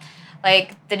Chomps.com.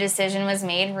 Like, the decision was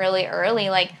made really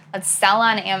early. Like, let's sell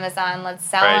on Amazon. Let's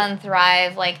sell on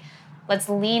Thrive. Like, let's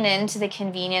lean into the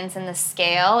convenience and the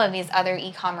scale of these other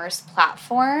e-commerce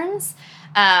platforms.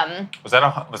 Was that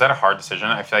a hard decision?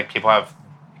 I feel like people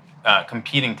have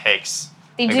competing takes.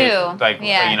 They do.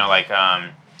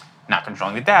 Not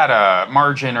controlling the data,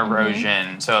 margin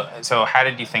erosion. So how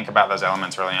did you think about those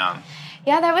elements early on?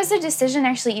 Yeah, that was a decision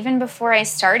actually even before I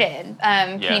started. Pete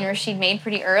and Rashid made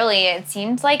pretty early. It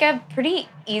seemed like a pretty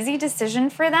easy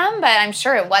decision for them, but I'm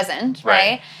sure it wasn't,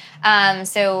 right?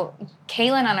 So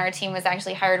Caitlin on our team was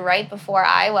actually hired right before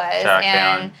I was.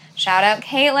 Shout out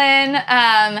Caitlin.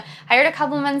 Hired a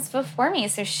couple months before me.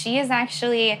 So she is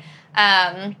actually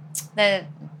the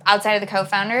outside of the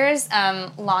co-founders,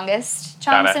 longest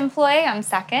Chomps employee. I'm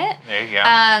second. There you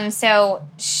go. So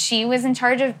she was in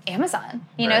charge of Amazon,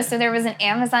 you know, so there was an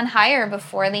Amazon hire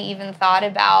before they even thought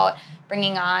about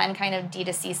bringing on kind of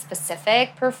D2C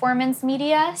specific performance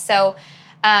media. So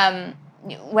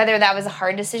whether that was a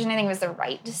hard decision, I think it was the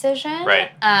right decision.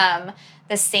 Right.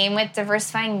 The same with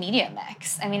diversifying media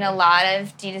mix. I mean, a lot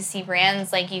of D2C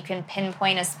brands, like, you can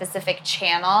pinpoint a specific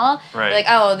channel. Right. Like,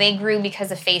 oh, they grew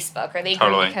because of Facebook, or they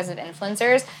grew because of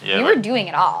influencers. Yeah, we were doing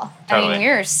it all. Totally. I mean,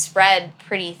 we were spread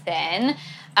pretty thin.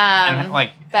 And,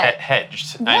 like,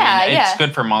 hedged. Yeah, I mean, it's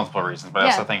good for multiple reasons, but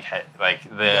I also think,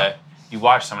 you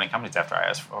watch so many companies after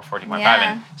iOS 14.5,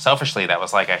 and selfishly, that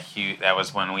was like that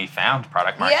was when we found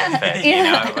product market fit. You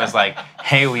know, it was like,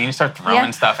 hey, we need to start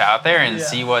throwing stuff out there and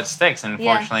see what sticks. And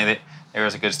fortunately, there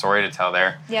was a good story to tell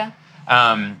there. Yeah.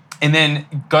 And then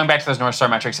going back to those North Star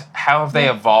metrics, how have they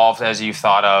evolved as you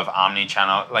thought of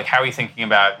omni-channel? Like, how are you thinking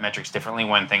about metrics differently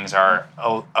when things are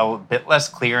a bit less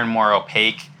clear and more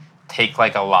opaque, take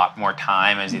like a lot more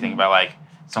time as you think about, like,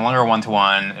 it's no longer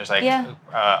one-to-one. There's like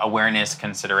awareness,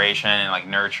 consideration, and like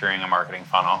nurturing a marketing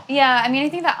funnel. Yeah, I mean, I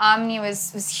think that Omni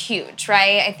was huge,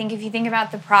 right? I think if you think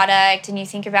about the product and you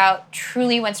think about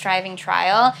truly what's driving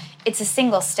trial, it's a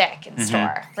single stick in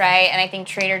store, right? And I think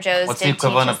Trader Joe's What's the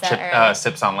equivalent of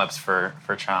sips on lips for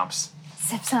Chomps?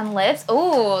 Sips on lips?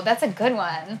 Oh, that's a good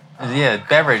one. Yeah,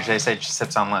 beverage, they say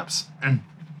sips on lips.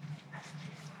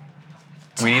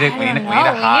 We need a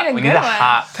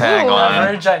hot tag on.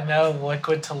 Beverage, I know,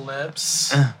 liquid to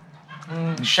lips.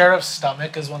 Sheriff's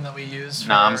stomach is one that we use.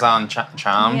 Noms on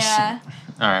Chomps. Yeah.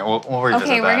 All right, we'll revisit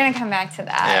that. Okay, we're gonna come back to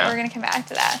that. Yeah. We're gonna come back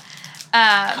to that.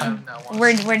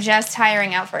 We're just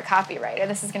hiring out for a copywriter.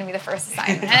 This is gonna be the first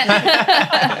assignment.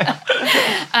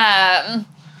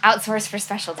 Outsource for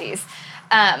specialties.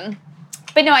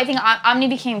 But no, I think Omni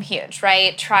became huge,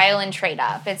 right? Trial and trade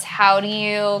up. It's how do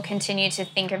you continue to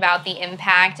think about the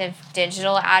impact of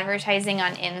digital advertising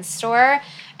on in-store,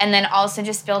 and then also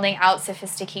just building out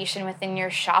sophistication within your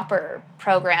shopper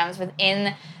programs,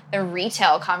 within the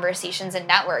retail conversations and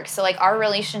networks. So, like, our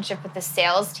relationship with the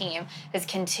sales team has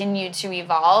continued to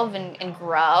evolve and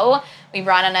grow. We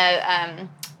brought on a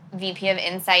VP of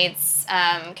Insights,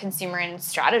 Consumer and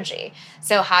Strategy.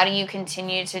 So how do you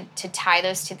continue to tie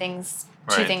those two things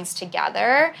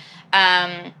together?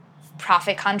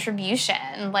 Profit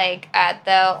contribution, like at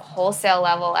the wholesale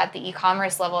level, at the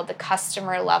e-commerce level, at the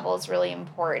customer level is really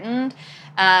important.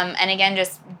 And again,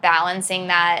 just balancing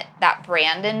that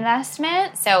brand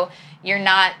investment. So you're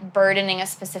not burdening a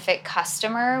specific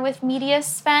customer with media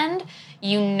spend.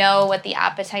 You know what the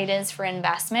appetite is for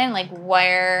investment, like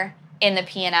where in the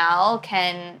P&L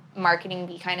can marketing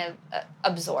be kind of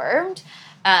absorbed.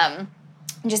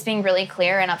 Just being really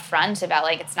clear and upfront about,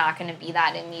 like, it's not going to be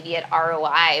that immediate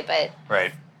ROI, but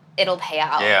it'll pay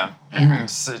out. Yeah.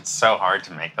 It's so hard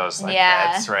to make those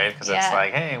bets, right? Because it's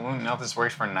like, hey, we know this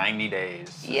works for 90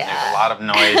 days. Yeah. There's a lot of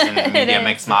noise in media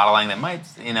mix modeling that might,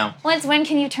 Well, it's when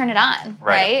can you turn it on,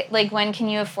 right? Like, when can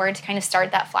you afford to kind of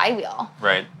start that flywheel?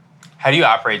 Right. How do you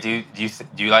operate? Do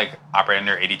you like operate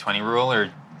under 80-20 rule,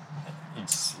 or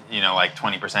it's, like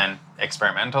 20%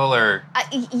 experimental, or?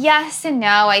 Yes and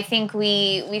no. I think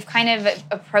we've kind of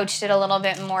approached it a little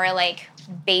bit more like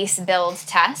base build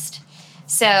test.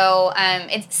 So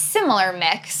it's similar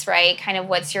mix, right? Kind of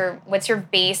what's your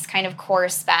base kind of core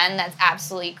spend that's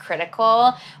absolutely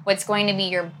critical. What's going to be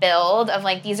your build of,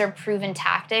 like, these are proven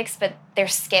tactics, but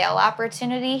there's scale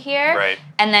opportunity here. Right.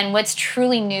 And then what's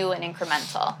truly new and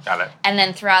incremental. Got it. And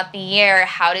then throughout the year,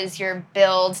 how does your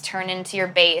build turn into your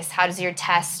base? How does your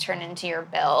test turn into your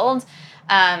build?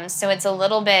 So it's a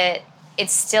little bit,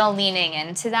 it's still leaning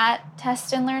into that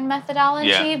test and learn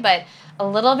methodology, but a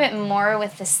little bit more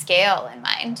with the scale in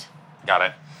mind. Got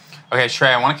it. Okay, Shrey,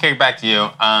 I want to kick it back to you.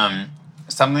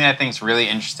 Something I think is really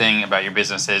interesting about your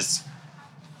business is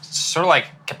sort of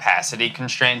like capacity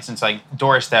constraints. Since, like,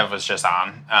 Doris Dev was just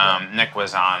on, Nick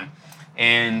was on,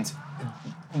 and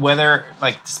whether,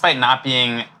 like, despite not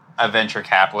being a venture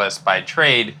capitalist by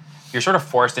trade, you're sort of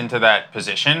forced into that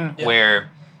position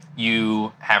where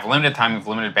you have limited time, you have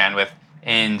limited bandwidth,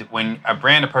 and when a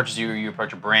brand approaches you or you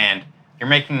approach a brand, you're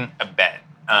making a bet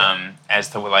as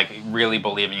to, like, really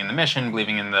believing in the mission,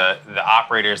 believing in the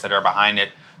operators that are behind it.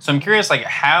 So I'm curious, like,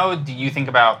 how do you think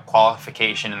about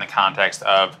qualification in the context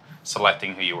of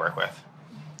selecting who you work with?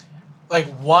 Like,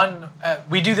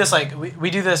 we do this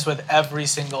we do this with every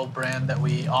single brand that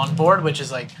we onboard, which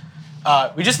is, like,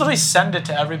 we just literally send it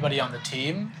to everybody on the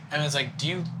team, and it's like, do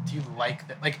you like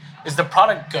that? Like, is the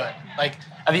product good? Like,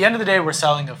 at the end of the day, we're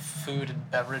selling a food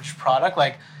and beverage product.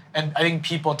 Like, and I think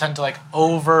people tend to like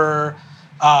over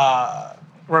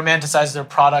romanticize their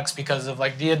products because of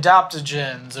like the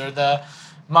adaptogens or the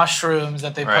mushrooms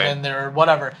that they put in there or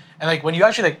whatever. And like when you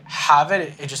actually like have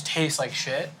it, it just tastes like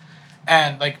shit.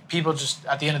 And like people just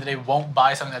at the end of the day won't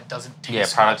buy something that doesn't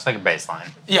taste. Yeah, products like a baseline.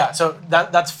 Yeah, so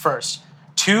that's first.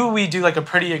 2, we do like a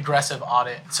pretty aggressive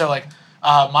audit. So like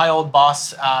my old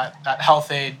boss at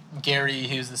Health Aid, Gary,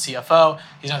 who's the CFO,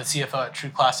 he's now the CFO at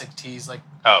True Classic Teas, like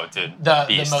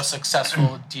the most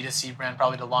successful D2C brand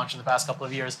probably to launch in the past couple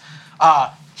of years.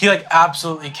 He like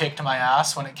absolutely kicked my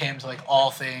ass when it came to like all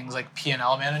things like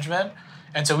P&L management.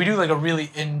 And so we do like a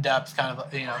really in-depth kind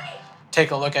of,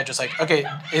 take a look at just like, okay,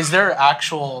 is there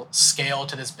actual scale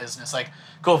to this business? Like,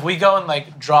 cool, if we go and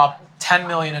like drop 10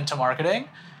 million into marketing,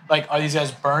 like, are these guys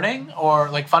burning, or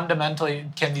like fundamentally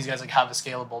can these guys like have a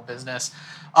scalable business?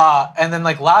 And then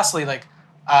like lastly, like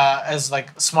as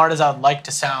like smart as I would like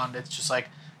to sound, it's just like,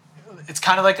 it's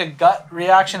kind of like a gut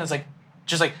reaction. It's like,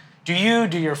 just like, do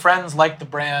your friends like the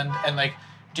brand, and like,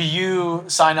 do you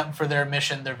sign up for their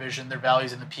mission, their vision, their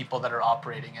values, and the people that are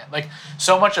operating it? Like,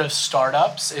 so much of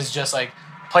startups is just like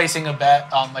placing a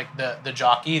bet on like the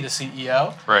jockey, the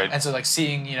CEO. Right. And so like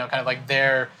seeing, kind of like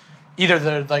their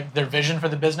vision for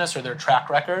the business or their track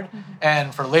record. Mm-hmm.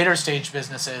 And for later stage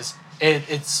businesses,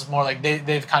 it's more like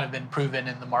they've kind of been proven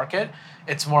in the market.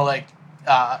 It's more like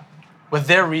with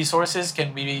their resources,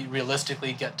 can we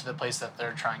realistically get to the place that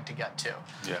they're trying to get to?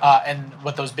 Yeah. And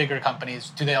with those bigger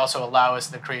companies, do they also allow us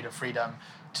the creative freedom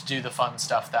to do the fun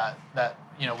stuff that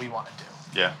we want to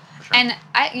do? Yeah, for sure. And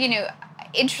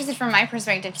interested from my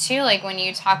perspective too, like when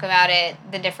you talk about it,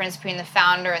 the difference between the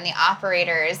founder and the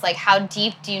operators, like how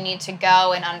deep do you need to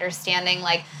go in understanding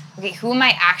like, okay, who am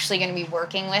I actually going to be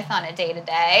working with on a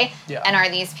day-to-day? Yeah. And are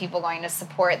these people going to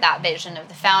support that vision of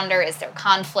the founder? Is there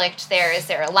conflict there? Is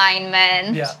there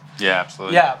alignment? Yeah. Yeah,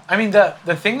 absolutely. Yeah. I mean,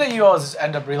 the thing that you always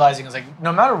end up realizing is like,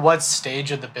 no matter what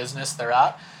stage of the business they're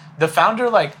at, the founder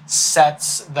like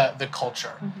sets the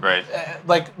culture. Mm-hmm. Right.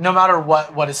 Like no matter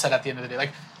what is said at the end of the day,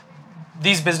 like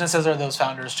these businesses are those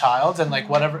founders' childs, and like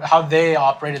how they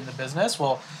operate in the business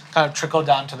will kind of trickle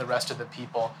down to the rest of the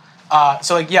people.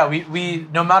 So like, yeah, we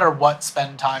no matter what,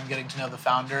 spend time getting to know the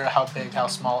founder, how big, how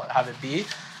small, have it be.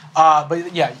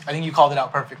 But yeah, I think you called it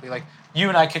out perfectly. Like you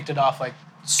and I kicked it off like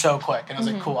so quick, and I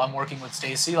was like, cool, I'm working with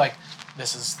Stacy. Like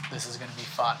this is gonna be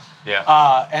fun.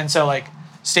 Yeah. And so like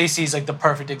Stacy's like the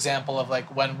perfect example of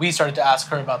like when we started to ask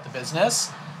her about the business,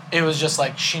 it was just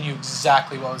like she knew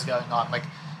exactly what was going on. Like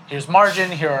here's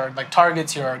margin, here are like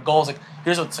targets, here are goals, like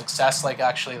here's what success like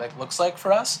actually like looks like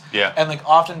for us. Yeah. And like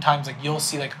oftentimes like you'll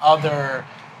see like other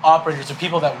operators or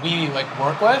people that we like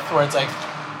work with where it's like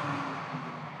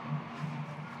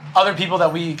other people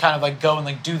that we kind of like go and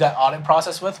like do that audit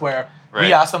process with where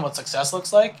we ask them what success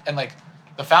looks like, and like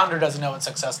the founder doesn't know what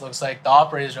success looks like, the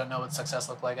operators don't know what success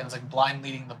looks like, and it's like blind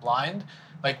leading the blind.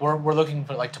 Like we're looking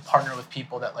for like to partner with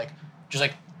people that like just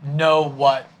like know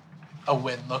what a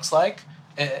win looks like.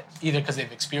 Either because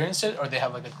they've experienced it or they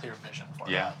have like a clear vision for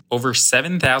it. Yeah. Over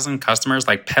 7,000 customers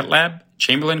like Pet Lab,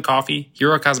 Chamberlain Coffee,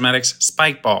 Hero Cosmetics,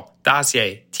 Spikeball,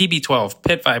 Dossier, TB12,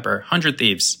 Pit Viper, 100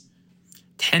 Thieves.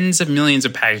 Tens of millions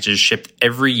of packages shipped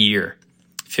every year.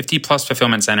 50 plus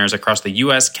fulfillment centers across the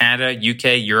US, Canada,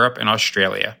 UK, Europe, and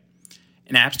Australia.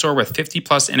 An app store with 50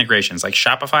 plus integrations like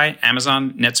Shopify,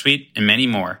 Amazon, NetSuite, and many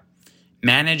more.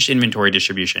 Managed inventory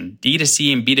distribution,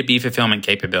 D2C and B2B fulfillment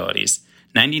capabilities.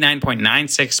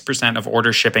 99.96% of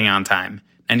orders shipping on time.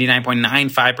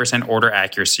 99.95% order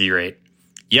accuracy rate.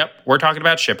 Yep, we're talking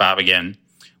about ShipHop again.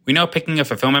 We know picking a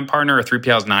fulfillment partner or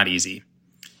 3PL is not easy.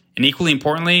 And equally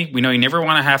importantly, we know you never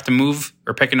want to have to move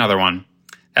or pick another one.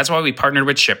 That's why we partnered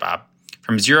with ShipHop.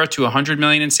 From 0 to 100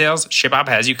 million in sales, ShipHop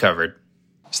has you covered.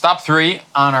 Stop 3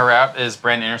 on our route is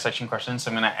brand intersection questions.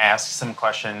 So I'm going to ask some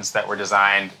questions that were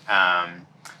designed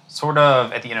sort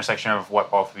of at the intersection of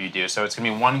what both of you do. So it's going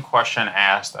to be one question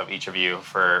asked of each of you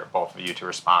for both of you to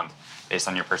respond based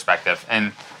on your perspective.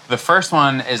 And the first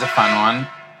one is a fun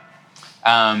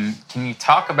one. Can you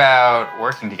talk about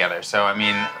working together? So, I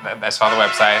mean, I saw the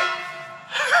website.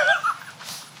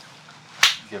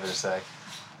 Give it a sec.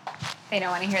 They don't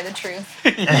want to hear the truth.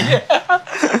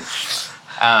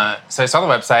 So I saw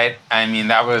the website. I mean,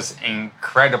 that was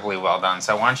incredibly well done.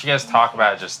 So why don't you guys talk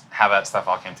about just how that stuff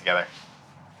all came together?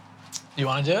 You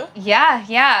want to do it?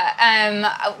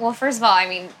 Yeah. Well, first of all, I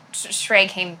mean, Shrey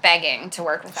came begging to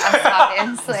work with us,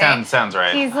 obviously. Sounds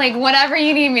right. He's like, whatever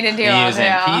you need me to do, I'll do. He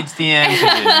was in Pete's DMs, he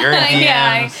was in your DMs.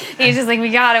 Yeah, he's just like, we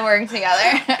got to work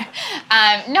together.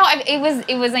 No,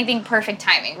 it was I think perfect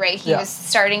timing, right? He was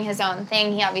starting his own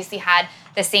thing. He obviously had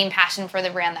the same passion for the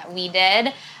brand that we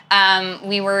did.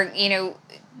 We were,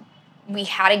 we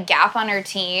had a gap on our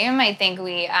team. I think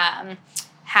we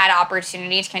had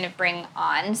opportunity to kind of bring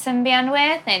on some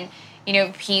bandwidth, and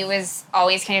Pete was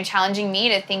always kind of challenging me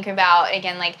to think about,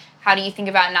 again, like, how do you think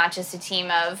about not just a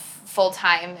team of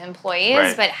full-time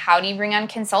employees, but how do you bring on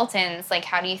consultants? Like,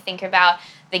 how do you think about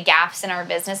the gaps in our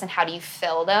business and how do you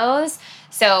fill those?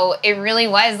 So it really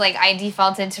was like I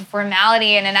defaulted to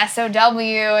formality and an SOW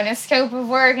and a scope of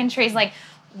work, and Trey's like,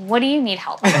 what do you need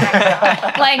help with right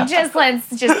now? Like,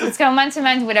 let's go month to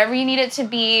month, whatever you need it to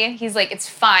be. He's like, it's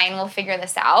fine, we'll figure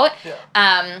this out.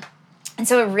 And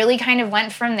so it really kind of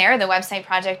went from there, the website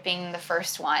project being the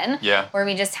first one, where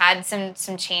we just had some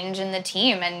change in the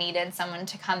team and needed someone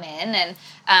to come in.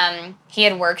 And he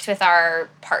had worked with our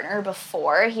partner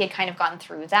before. He had kind of gone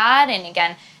through that. And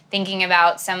again, thinking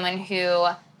about someone who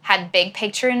had big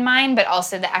picture in mind, but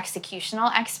also the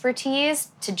executional expertise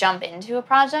to jump into a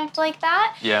project like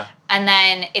that. And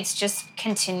then it's just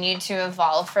continued to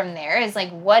evolve from there. Is like,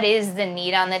 what is the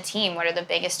need on the team? What are the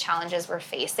biggest challenges we're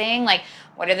facing? Like,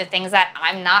 what are the things that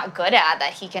I'm not good at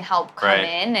that he can help come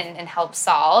in and help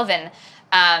solve? And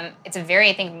it's a very,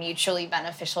 I think, mutually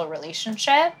beneficial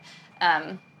relationship.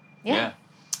 What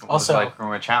also, was it like working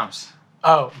with Chomps?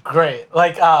 Oh, great.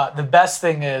 Like, the best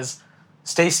thing is,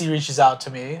 Stacy reaches out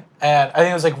to me, and I think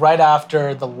it was like right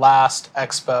after the last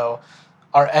expo,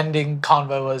 our ending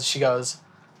convo was, she goes,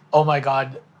 oh my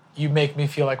God, you make me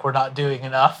feel like we're not doing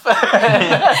enough. Is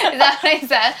that what I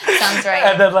said? Sounds right.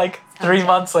 And then like 3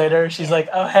 months later, she's like,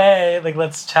 oh, hey, like,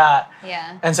 let's chat.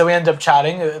 And so we ended up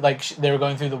chatting. Like, they were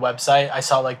going through the website. I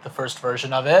saw like the first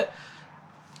version of it.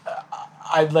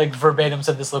 I like verbatim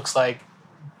said, this looks like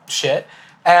shit.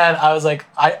 And I was like,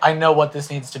 I know what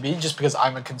this needs to be just because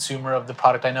I'm a consumer of the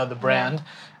product. I know the brand.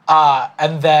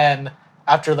 And then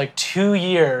after like 2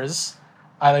 years,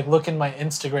 I like look in my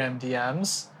Instagram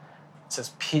DMs. It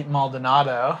says Pete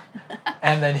Maldonado.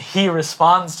 And then he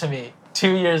responds to me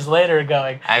 2 years later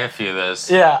going, I have a few of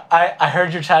those. Yeah, I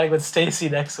heard you're chatting with Stacy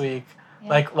next week.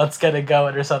 Like, let's get it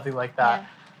going or something like that.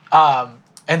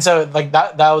 And so like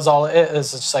that was all it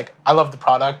is. It's just like, I love the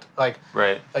product. Like,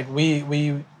 like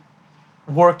we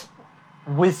worked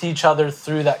with each other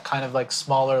through that kind of like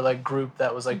smaller like group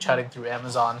that was like chatting through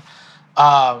Amazon.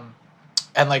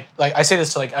 And like I say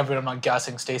this to like everyone, I'm not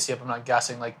gassing Stacy up, I'm not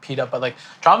gassing like Pete up, but like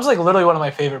Chomps is like literally one of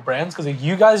my favorite brands because like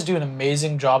you guys do an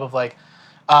amazing job of like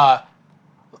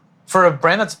for a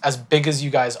brand that's as big as you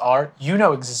guys are, you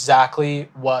know exactly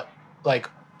what like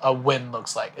a win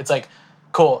looks like. It's like,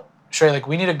 cool, Shrey, like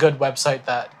we need a good website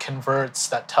that converts,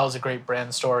 that tells a great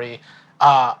brand story,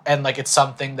 and like it's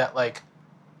something that like,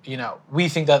 we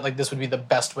think that like this would be the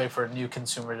best way for a new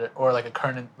consumer to, or like a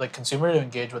current like consumer to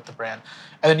engage with the brand.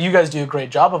 And then you guys do a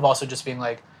great job of also just being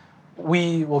like,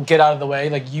 we will get out of the way,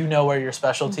 like where your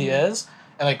specialty is,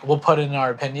 and like we'll put in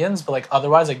our opinions, but like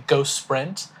otherwise like go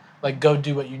sprint, like go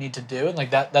do what you need to do, and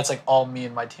like that's like all me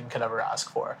and my team could ever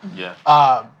ask for.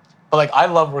 But like I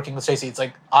love working with Stacy. It's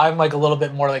like I'm like a little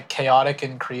bit more like chaotic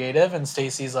and creative, and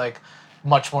Stacy's like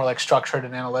much more like structured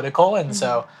and analytical, and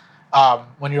so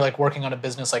when you're like working on a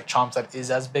business like Chomps that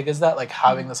is as big as that, like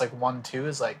having this like 1-2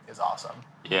 is awesome.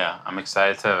 Yeah, I'm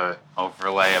excited to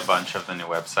overlay a bunch of the new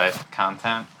website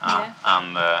content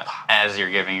on the as you're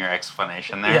giving your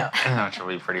explanation there, which will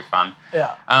be pretty fun.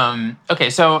 Okay,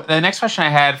 so the next question I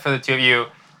had for the two of you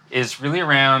is really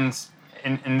around,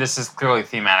 and this is clearly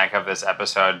thematic of this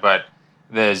episode, but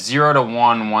the 0 to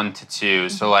 1, 1 to 2.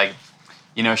 So like,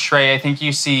 Shrey, I think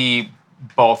you see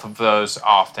both of those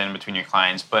often between your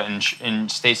clients, but in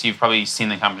Stacy, you've probably seen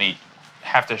the company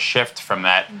have to shift from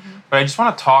that. But I just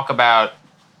want to talk about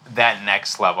that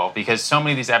next level because so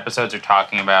many of these episodes are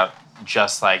talking about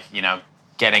just like,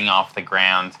 getting off the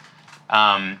ground.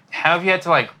 How have you had to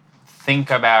like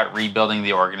think about rebuilding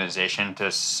the organization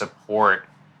to support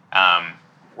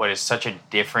what is such a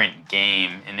different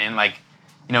game, and then like,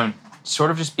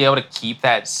 sort of just be able to keep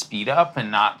that speed up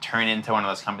and not turn into one of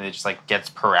those companies that just like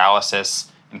gets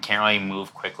paralysis and can't really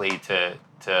move quickly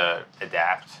to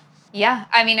adapt? Yeah,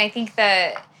 I mean, I think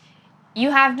that you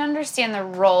have to understand the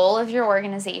role of your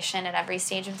organization at every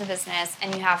stage of the business,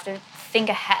 and you have to think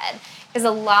ahead. Because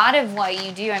a lot of what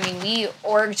you do, I mean, we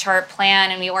org chart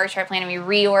plan and we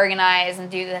reorganize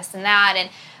and do this and that. And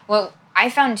what I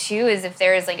found too is if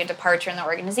there is like a departure in the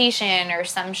organization or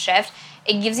some shift,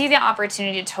 it gives you the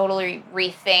opportunity to totally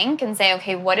rethink and say,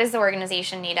 okay, what does the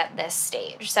organization need at this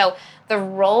stage? So the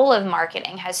role of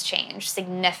marketing has changed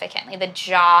significantly. The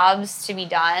jobs to be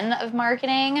done of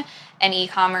marketing and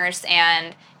e-commerce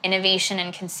and innovation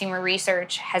and consumer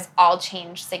research has all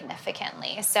changed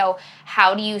significantly. So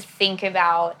how do you think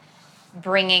about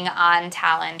bringing on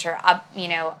talent or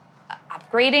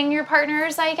upgrading your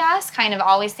partners, I guess? Kind of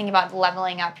always think about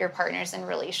leveling up your partners and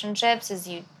relationships as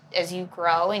you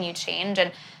grow and you change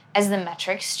and as the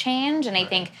metrics change. And I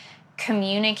think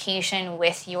communication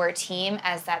with your team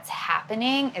as that's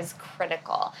happening is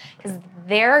critical because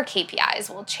their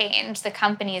KPIs will change. The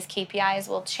company's KPIs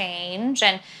will change.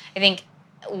 And I think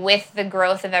with the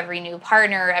growth of every new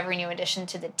partner, every new addition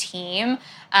to the team,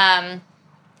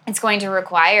 it's going to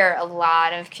require a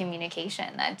lot of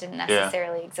communication that didn't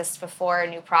necessarily exist before,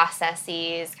 new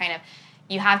processes, kind of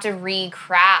you have to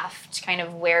recraft kind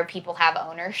of where people have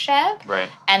ownership. Right.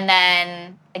 And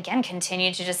then, again,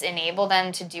 continue to just enable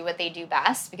them to do what they do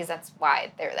best because that's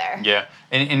why they're there. Yeah.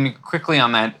 And quickly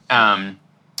on that,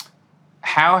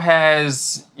 how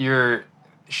has your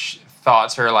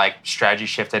thoughts or like strategy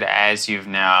shifted as you've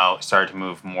now started to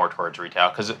move more towards retail?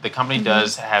 Because the company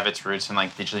does have its roots in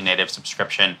like digitally native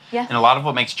subscription. Yeah. And a lot of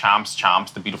what makes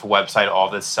Chomps, the beautiful website, all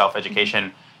this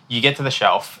self-education, you get to the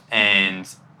shelf and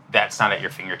that's not at your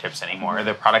fingertips anymore.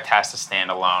 The product has to stand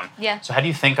alone. Yeah. So how do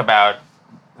you think about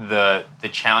the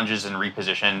challenges and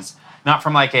repositions, not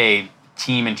from like a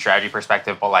team and strategy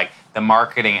perspective, but like the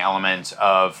marketing elements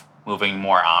of moving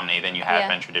more omni than you have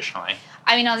been traditionally?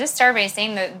 I mean, I'll just start by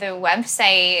saying that the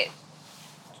website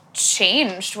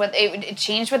changed it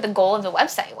changed what the goal of the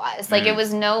website was. Like it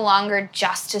was no longer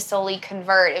just to solely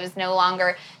convert. It was no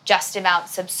longer just about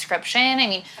subscription. I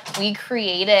mean, we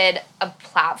created a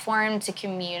platform to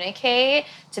communicate,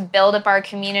 to build up our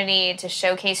community, to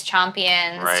showcase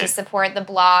champions, to support the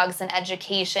blogs and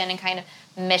education and kind of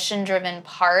mission-driven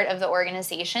part of the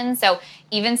organization. So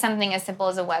even something as simple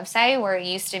as a website where it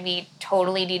used to be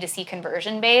totally D2C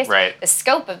conversion-based, the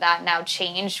scope of that now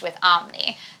changed with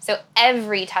Omni. So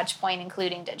every touch point,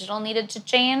 including digital, needed to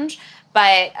change.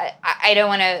 But I don't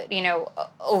want to,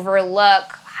 overlook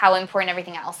how important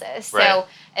everything else is. So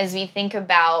as we think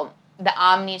about the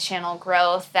omni-channel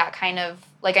growth, that kind of,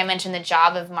 like I mentioned, the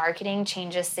job of marketing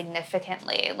changes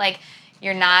significantly. Like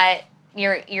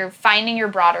you're finding your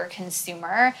broader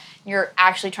consumer. You're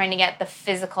actually trying to get the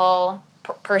physical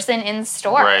person in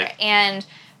store. And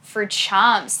for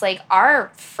Chomps, like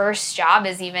our first job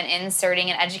is even inserting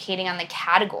and educating on the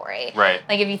category.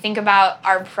 Like if you think about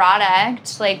our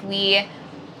product, like we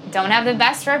don't have the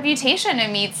best reputation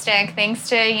in meat stick thanks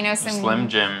to,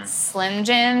 some Slim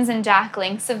Jims and Jack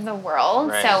Links of the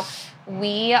world. So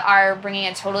we are bringing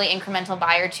a totally incremental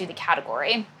buyer to the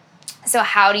category. So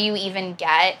how do you even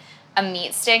get a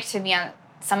meat stick to be on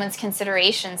someone's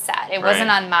consideration set? It wasn't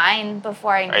on mine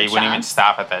before I knew You wouldn't even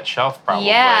stop at that shelf probably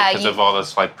because of all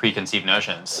those like preconceived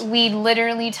notions. We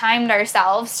literally timed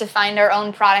ourselves to find our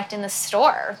own product in the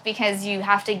store because you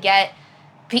have to get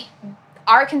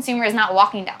our consumer is not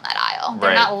walking down that aisle.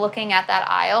 They're not looking at that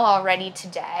aisle already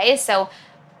today. So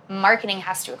marketing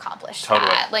has to accomplish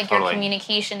that. Like your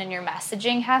communication and your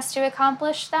messaging has to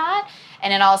accomplish that.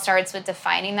 And it all starts with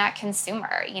defining that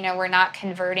consumer. We're not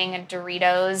converting a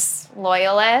Doritos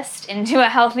loyalist into a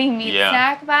healthy meat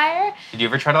snack buyer. Did you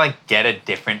ever try to like get a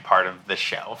different part of the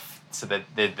shelf so that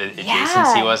the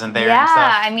adjacency wasn't there and stuff?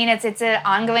 Yeah, I mean, it's an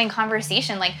ongoing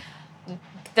conversation. Like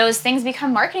those things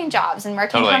become marketing jobs and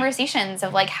marketing conversations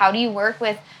of like, how do you work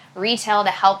with retail to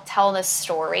help tell the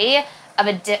story of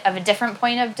a different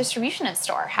point of distribution in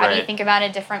store? How do you think about a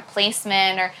different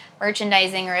placement or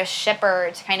merchandising or a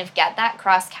shipper to kind of get that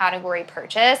cross-category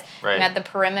purchase at the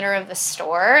perimeter of the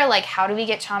store? Like, how do we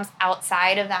get Chomps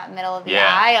outside of that middle of the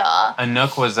aisle?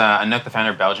 Anouk, the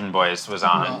founder of Belgian Boys, was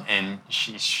on, and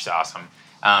she's awesome.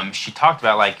 She talked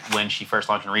about like when she first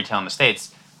launched in retail in the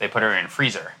States, they put her in a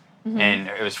freezer, and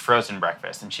it was frozen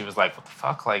breakfast, and she was like, "What the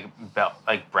fuck?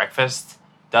 Like breakfast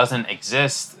doesn't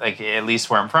exist, like at least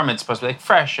where I'm from, it's supposed to be like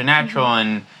fresh and natural."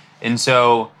 And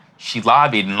so she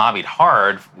lobbied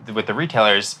hard with the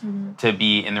retailers to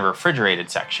be in the refrigerated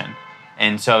section.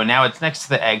 And so now it's next to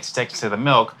the eggs, next to the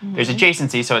milk. There's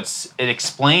adjacency, so it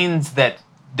explains that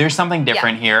there's something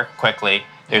different here quickly.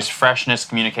 There's freshness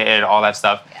communicated, all that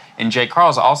stuff. And Jay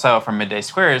Carl's also from Midday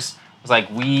Squares was like,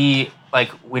 we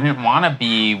didn't want to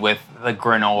be with the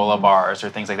granola bars or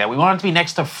things like that. We wanted to be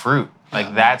next to fruit.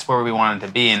 Like that's where we wanted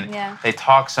to be, and they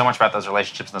talk so much about those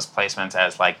relationships and those placements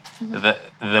as like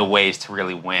the ways to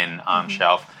really win on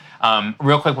shelf.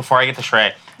 Real quick before I get to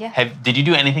Shrey, Yeah. did you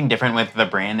do anything different with the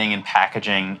branding and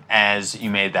packaging as you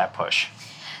made that push?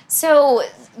 So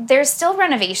there's still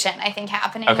renovation, I think,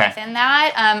 happening Okay. within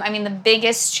that. I mean, the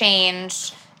biggest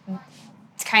change,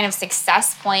 kind of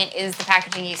success point, is the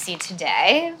packaging you see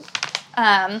today.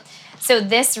 So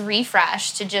this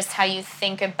refresh to just how you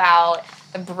think about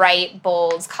the bright,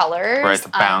 bold colors Right, the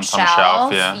bounce on the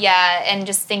shelf, yeah. Yeah, and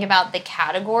just think about the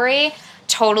category,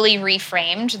 totally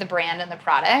reframed the brand and the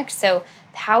product. So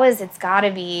it's got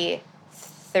to be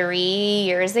 3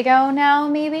 years ago now,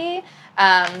 maybe.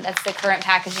 That's the current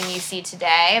packaging you see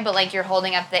today, but like you're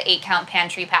holding up the 8-count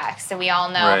pantry packs. So we all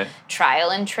know Right. trial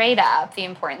and trade up, the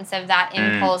importance of that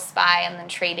impulse buy and then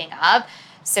trading up.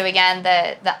 So again,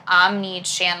 the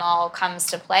omni-channel comes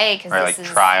to play because Right, this like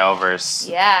is trial versus...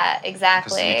 yeah, Because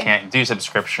exactly. you can't do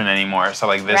subscription anymore. So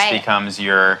like this Right. becomes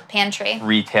your Pantry.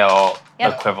 retail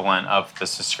Yep. equivalent of the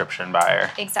subscription buyer.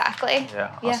 Exactly.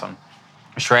 Yeah, awesome.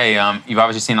 Shrey, you've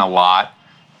obviously seen a lot,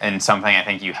 and something I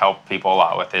think you help people a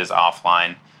lot with is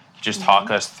offline. Just talk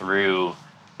us through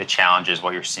the challenges,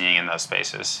 what you're seeing in those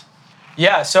spaces.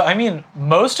 Yeah, so I mean,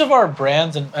 most of our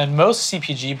brands and most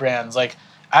CPG brands, like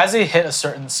as they hit a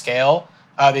certain scale,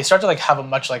 they start to like have a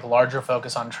much like larger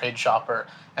focus on trade shopper.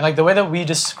 And like the way that we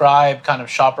describe kind of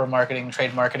shopper marketing,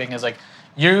 trade marketing is like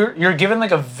you're given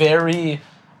like a very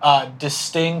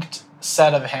distinct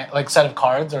set of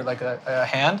cards or like a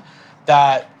hand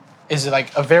that is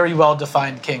like a very well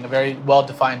defined king, a very well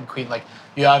defined queen. Like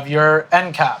you have your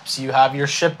end caps, you have your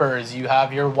shippers, you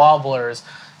have your wobblers,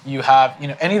 you have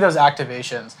any of those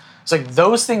activations. It's like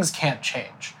those things can't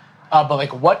change, but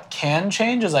like what can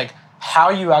change is like how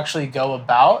you actually go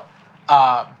about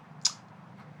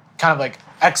kind of like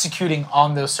executing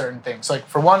on those certain things. So like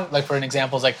for an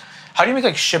example is like how do you make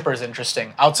like shippers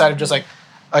interesting outside of just like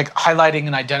highlighting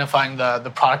and identifying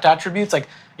the product attributes? Like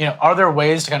are there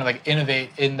ways to kind of like innovate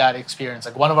in that experience?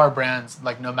 Like one of our brands,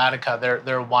 like Nomatica,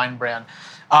 they're a wine brand.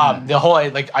 The whole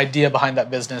like idea behind that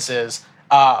business is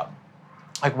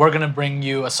like we're gonna bring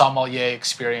you a sommelier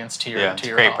experience to your It's to a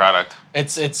your great home. product.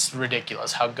 It's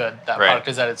ridiculous how good that Right. product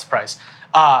is at its price.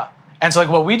 And so like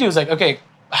what we do is like, okay,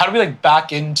 how do we like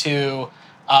back into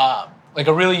like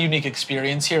a really unique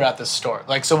experience here at this store?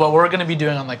 Like so what we're gonna be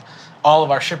doing on like all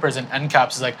of our shippers and end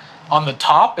caps is like on the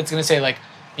top it's gonna say like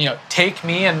take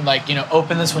me and like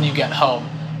open this when you get home.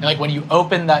 And like when you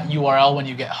open that URL when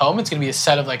you get home, it's gonna be a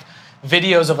set of like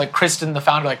videos of like Kristen, the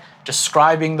founder, like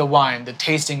describing the wine, the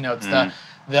tasting notes,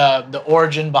 the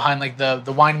origin behind like the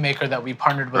winemaker that we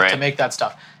partnered with to Right. make that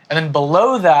stuff. And then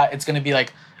below that, it's going to be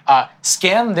like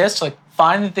scan this to like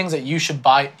find the things that you should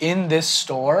buy in this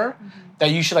store that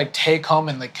you should like take home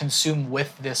and like consume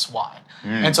with this wine.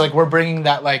 And so like we're bringing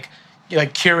that like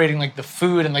curating like the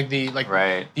food and like the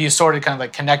Right. the assorted kind of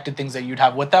like connected things that you'd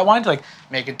have with that wine to like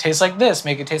make it taste like this,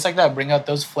 make it taste like that, bring out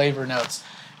those flavor notes.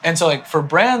 And so like for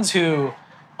brands who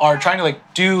are trying to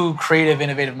like do creative,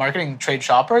 innovative marketing, trade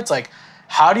shopper, it's like,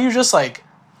 how do you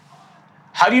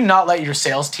not let your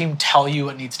sales team tell you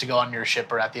what needs to go on your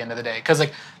shipper at the end of the day? Because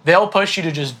like they'll push you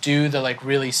to just do the like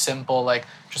really simple, like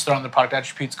just throw on the product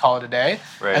attributes, call it a day.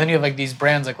 Right. And then you have like these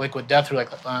brands like Liquid Death who are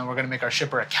like, we're gonna make our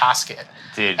shipper a casket.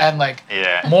 Dude. And like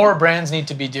Yeah. more brands need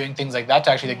to be doing things like that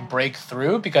to actually like break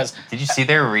through because Did you see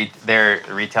their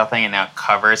retail thing? And now it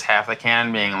covers half the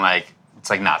can, being like it's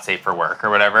like not safe for work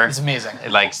or whatever. it's amazing.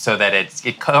 Like so that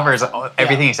it covers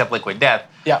everything except Liquid Death.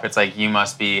 Yeah. But it's like you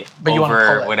must be But you wanna pull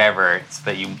over it. whatever. It's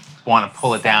that you want to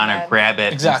pull it down or good. grab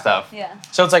it Exactly. and stuff. Yeah.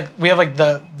 So it's like we have like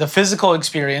the physical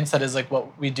experience that is like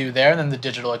what we do there, and then the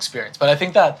digital experience. But I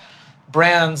think that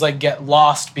brands like get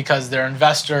lost because their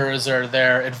investors or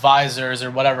their advisors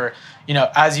or whatever,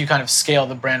 as you kind of scale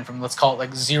the brand from let's call it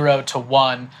like 0 to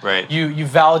 1, Right. You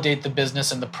validate the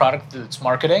business and the product that it's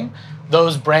marketing.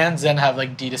 Those brands then have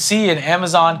like D2C and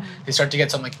Amazon. They start to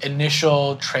get some like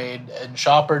initial trade and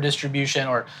shopper distribution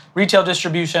or retail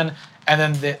distribution. And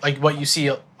then like what you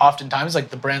see oftentimes, like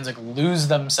the brands like lose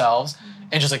themselves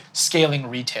and just like scaling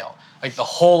retail. Like the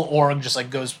whole org just like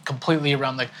goes completely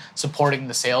around like supporting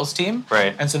the sales team.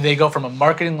 Right. And so they go from a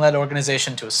marketing-led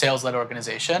organization to a sales-led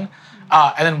organization.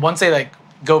 And then once they like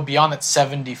go beyond that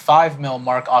 75 mil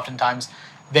mark, oftentimes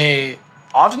they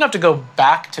often have to go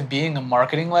back to being a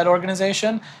marketing-led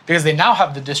organization because they now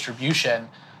have the distribution.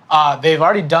 They've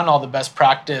already done all the best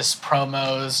practice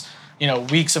promos,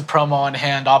 weeks of promo on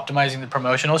hand, optimizing the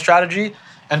promotional strategy.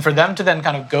 And for them to then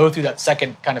kind of go through that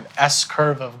second kind of S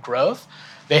curve of growth,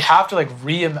 they have to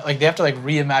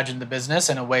reimagine the business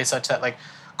in a way such that like,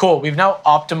 cool, we've now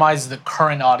optimized the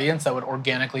current audience that would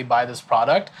organically buy this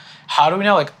product. How do we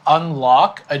now like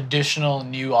unlock additional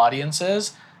new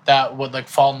audiences that would like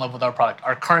fall in love with our product?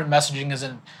 Our current messaging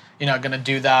isn't going to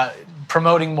do that.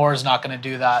 Promoting more is not going to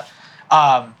do that.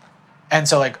 And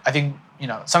so like I think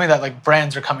something that like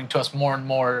brands are coming to us more and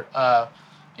more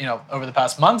over the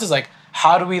past months is like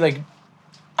how do we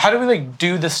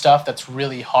do the stuff that's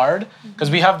really hard,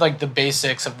 because we have like the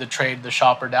basics of the trade, the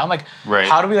shopper down, like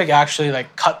how do we like actually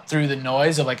like cut through the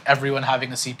noise of like everyone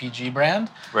having a CPG brand,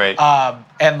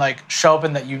 and like show up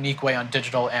in that unique way on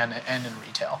digital and in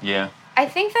retail. I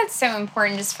think that's so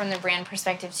important just from the brand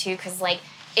perspective too, because like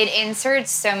it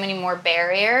inserts so many more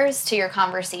barriers to your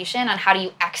conversation on how do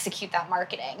you execute that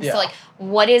marketing. So like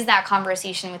what is that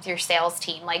conversation with your sales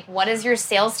team? Like what is your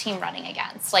sales team running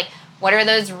against? Like what are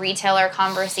those retailer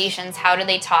conversations? How do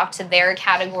they talk to their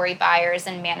category buyers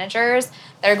and managers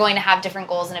that are going to have different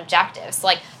goals and objectives? So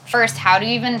like first, how do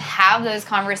you even have those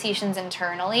conversations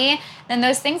internally? Then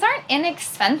those things aren't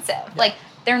inexpensive. Like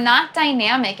they're not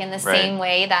dynamic in the same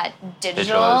way that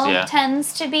digital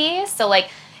tends to be. So like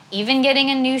even getting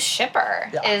a new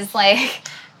shipper is like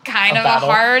kind of a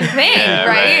hard thing,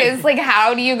 right? It's like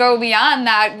how do you go beyond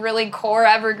that really core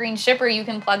evergreen shipper you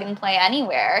can plug and play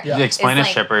anywhere? Explain a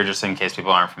shipper just in case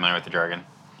people aren't familiar with the jargon.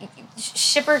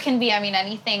 Shipper can be,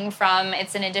 anything from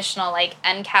it's an additional like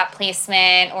end cap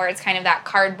placement, or it's kind of that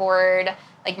cardboard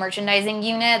like merchandising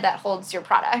unit that holds your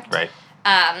product.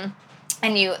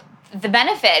 The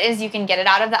benefit is you can get it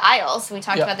out of the aisle. So we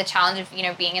talked about the challenge of,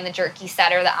 being in the jerky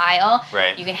set or the aisle.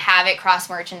 You can have it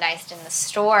cross-merchandised in the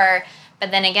store.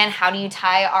 But then again, how do you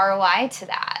tie ROI to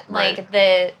that? Like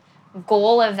the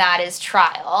goal of that is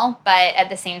trial. But at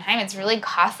the same time, it's really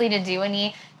costly to do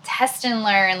any test and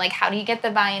learn. Like how do you get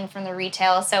the buy-in from the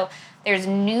retail? So there's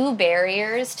new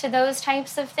barriers to those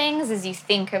types of things as you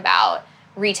think about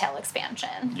retail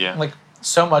expansion. Like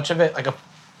so much of it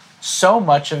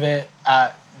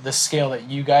at the scale that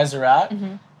you guys are at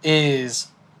is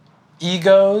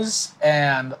egos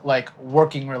and like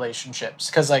working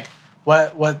relationships. Because like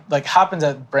what like happens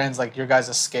at brands like your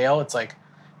guys' scale, it's like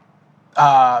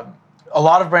a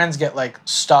lot of brands get like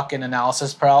stuck in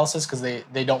analysis paralysis because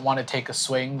they don't want to take a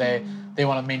swing. They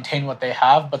want to maintain what they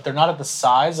have, but they're not at the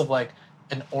size of like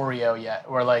an Oreo yet,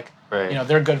 where like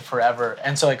they're good forever.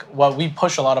 And so like what we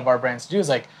push a lot of our brands to do is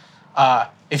like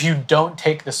if you don't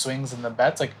take the swings and the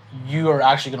bets, like you are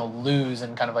actually going to lose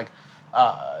and kind of like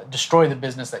destroy the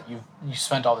business that you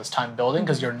spent all this time building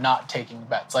because you're not taking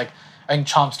bets. Like I think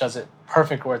Chomps does it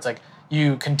perfect, where it's like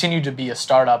you continue to be a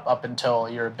startup up until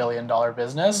you're $1 billion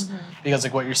business, because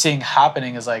like what you're seeing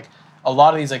happening is like a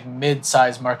lot of these like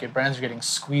mid-sized market brands are getting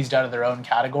squeezed out of their own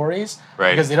categories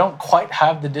because they don't quite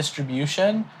have the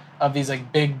distribution of these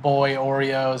like big boy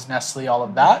Oreos, Nestle, all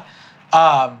of that.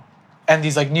 And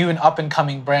these like new and up and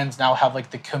coming brands now have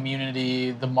like the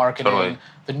community, the marketing,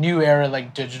 the new era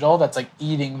like digital that's like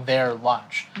eating their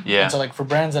lunch. And so like for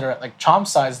brands that are at like Chomp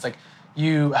size, it's like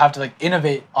you have to like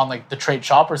innovate on like the trade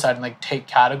shopper side and like take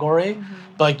category,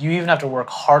 but like you even have to work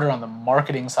harder on the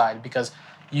marketing side, because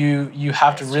you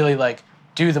have to really like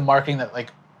do the marketing that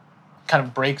like kind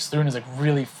of breaks through and is like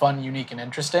really fun, unique, and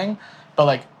interesting. But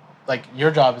like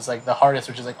your job is like the hardest,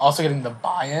 which is like also getting the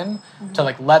buy-in to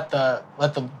like let the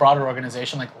broader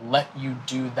organization like let you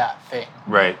do that thing.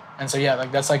 And so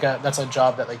like that's a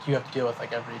job that like you have to deal with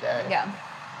like every day.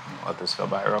 Let this go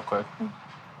by real quick.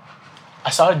 I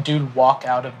saw a dude walk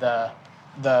out of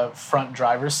the front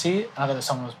driver's seat, and I thought that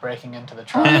someone was breaking into the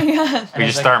truck. Oh my god! We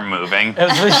just start moving.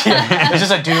 It was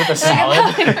just a dude with a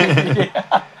salad.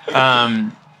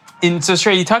 And so,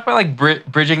 Shrey, you talked about like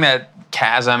bridging that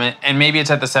chasm, and maybe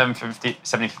it's at the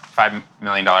 $75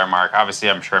 million mark. Obviously,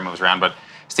 I'm sure it moves around, but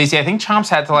Stacey, I think Chomps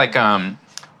had to like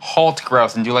halt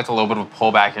growth and do like a little bit of a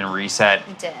pullback and reset.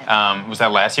 It did. Was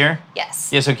that last year? Yes.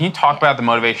 Yeah. So can you talk about the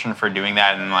motivation for doing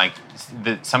that and like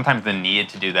sometimes the need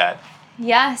to do that?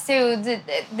 Yeah, so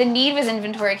the need was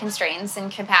inventory constraints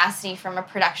and capacity from a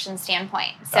production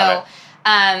standpoint. So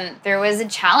there was a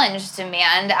challenge.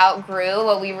 Demand outgrew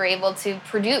what we were able to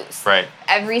produce.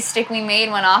 Every stick we made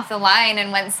went off the line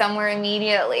and went somewhere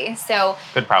immediately. So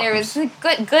there was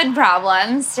good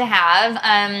problems to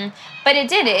have. But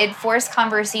it forced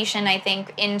conversation, I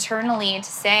think, internally to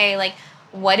say, like,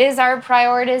 what is our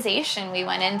prioritization? We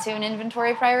went into an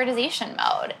inventory prioritization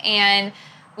mode. And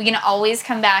we can always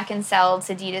come back and sell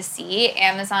to D2C.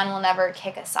 Amazon will never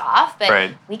kick us off,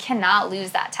 but we cannot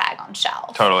lose that tag on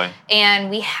shelf. And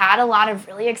we had a lot of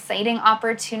really exciting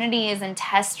opportunities and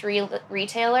test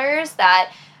retailers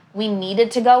that we needed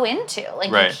to go into.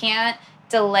 Like, you can't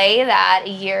delay that a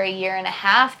year and a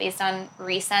half based on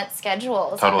reset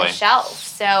schedules on the shelf.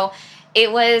 So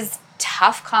it was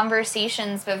tough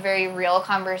conversations, but very real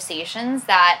conversations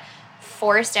that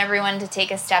forced everyone to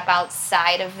take a step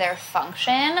outside of their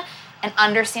function and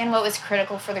understand what was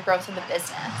critical for the growth of the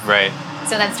business. Right.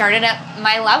 So that started at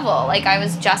my level. Like, I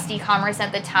was just e-commerce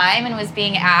at the time and was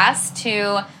being asked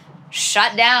to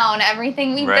shut down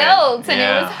everything we built, and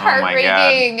it was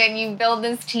heartbreaking. And you build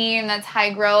this team that's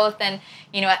high growth, and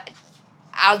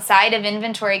outside of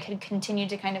inventory could continue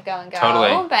to kind of go and go.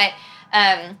 Totally. But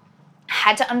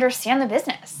had to understand the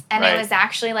business, and it was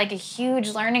actually like a huge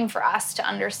learning for us to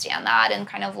understand that and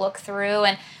kind of look through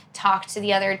and talk to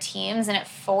the other teams, and it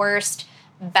forced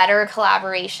better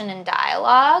collaboration and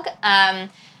dialogue. And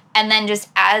then just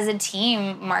as a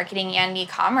team, marketing and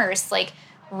e-commerce, like,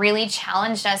 really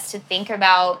challenged us to think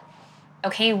about,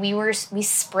 okay, we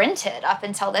sprinted up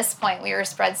until this point. We were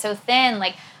spread so thin.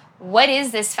 Like, what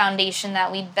is this foundation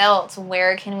that we built?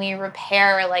 Where can we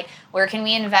repair? Like, where can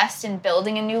we invest in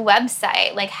building a new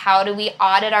website? Like, how do we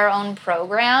audit our own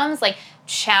programs? Like,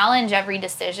 challenge every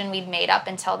decision we'd made up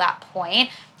until that point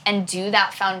and do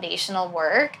that foundational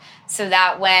work so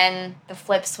that when the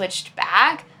flip switched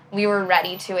back, we were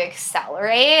ready to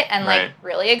accelerate, and like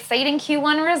really exciting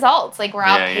Q1 results. Like, we're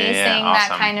outpacing that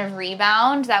kind of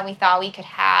rebound that we thought we could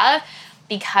have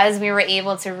because we were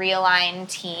able to realign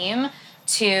team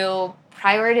to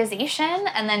prioritization.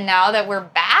 And then now that we're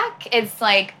back, it's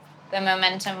like the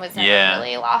momentum was never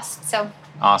really lost. So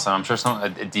awesome. I'm sure a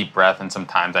deep breath and some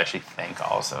time to actually think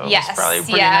also. Yes. Was probably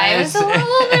pretty nice. It was a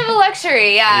little bit of a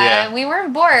luxury. We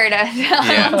weren't bored.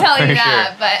 I'll tell you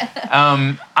that. But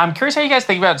I'm curious how you guys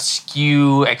think about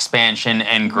SKU expansion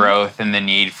and growth and the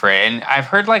need for it. And I've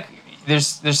heard like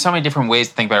there's so many different ways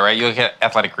to think about it, right? You look at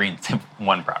Athletic Greens,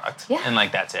 one product, and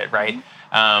like that's it, right?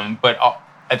 But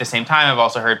at the same time, I've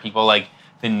also heard people like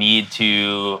the need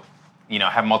to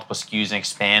have multiple SKUs and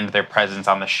expand their presence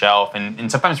on the shelf.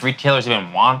 And sometimes retailers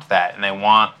even want that, and they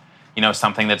want,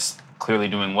 something that's clearly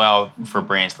doing well for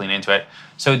brands to lean into it.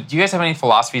 So do you guys have any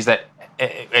philosophies that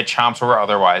at Chomps or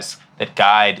otherwise that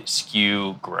guide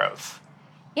SKU growth?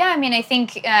 Yeah, I mean, I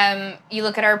think you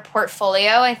look at our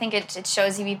portfolio, I think it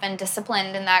shows you we've been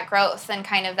disciplined in that growth and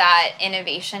kind of that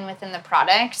innovation within the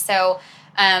product. So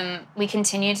we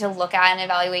continue to look at and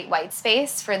evaluate white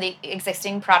space for the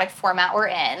existing product format we're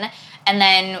in. And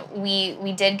then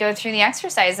we did go through the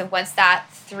exercise of what's that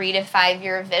 3 to 5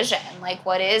 year vision? Like,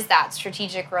 what is that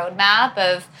strategic roadmap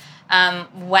of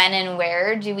when and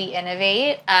where do we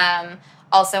innovate?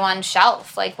 Also on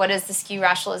shelf, like, what does the SKU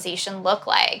rationalization look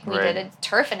like? We did a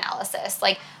turf analysis.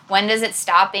 Like, when does it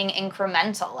stop being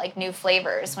incremental, like new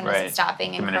flavors? When does it stop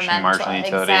being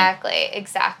incremental?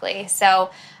 Exactly. So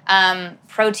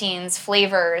proteins,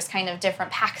 flavors, kind of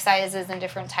different pack sizes and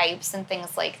different types and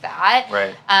things like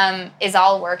that is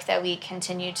all work that we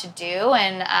continue to do.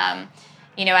 And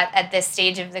at this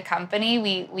stage of the company,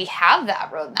 we have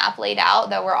that roadmap laid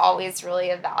out that we're always really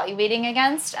evaluating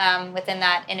against within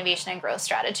that innovation and growth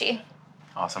strategy.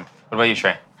 Awesome. What about you,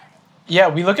 Shrey? Yeah,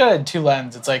 we look at it in two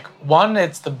lenses. It's like, one,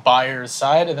 it's the buyer's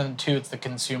side, and then two, it's the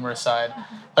consumer side.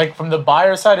 Like, from the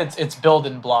buyer side, it's build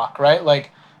and block, right?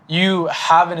 Like, you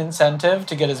have an incentive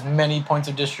to get as many points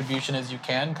of distribution as you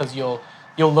can because you'll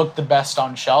look the best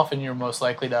on shelf, and you're most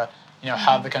likely to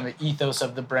have the kind of ethos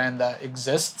of the brand that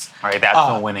exists. All right,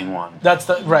 that's the winning one. That's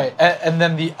the right. And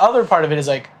then the other part of it is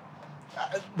like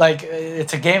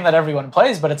it's a game that everyone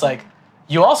plays, but it's like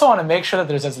you also want to make sure that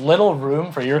there's as little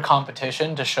room for your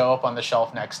competition to show up on the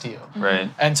shelf next to you. Right.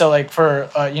 And so like for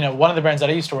one of the brands that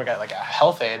I used to work at, like a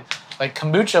health aid, like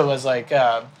kombucha was like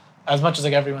as much as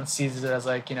like everyone sees it as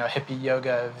like hippie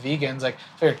yoga vegans, like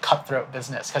it's a very cutthroat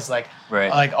business because like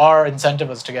our incentive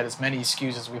was to get as many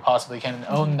SKUs as we possibly can and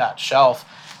own that shelf.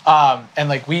 And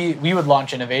like we would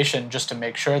launch innovation just to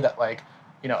make sure that like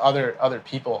other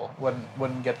people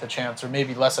wouldn't get the chance, or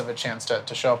maybe less of a chance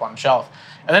to show up on shelf.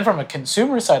 And then from a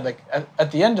consumer side, like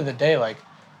at the end of the day, like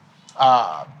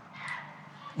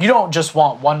you don't just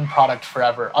want one product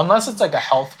forever, unless it's like a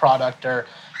health product or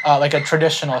like a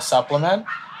traditional supplement.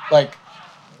 Like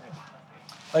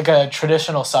a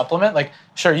traditional supplement, like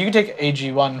sure you can take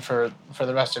AG1 for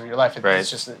the rest of your life. It's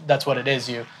just that's what it is.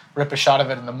 You rip a shot of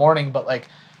it in the morning, but like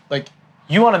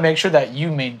you want to make sure that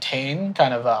you maintain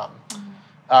kind of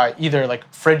either like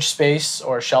fridge space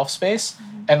or shelf space,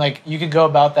 and like you could go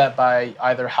about that by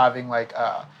either having like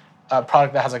a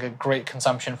product that has like a great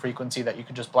consumption frequency that you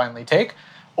could just blindly take,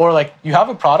 or like you have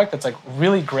a product that's like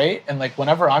really great, and like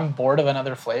whenever I'm bored of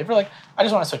another flavor, like I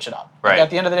just want to switch it up. Like,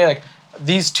 at the end of the day, like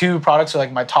these two products are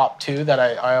like my top two that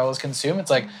I always consume.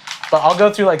 It's like, but I'll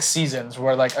go through like seasons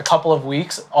where like a couple of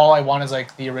weeks, all I want is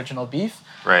like the original beef.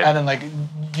 Right. And then like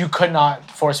you could not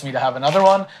force me to have another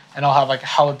one, and I'll have like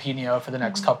jalapeno for the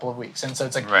next couple of weeks. And so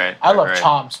it's like I love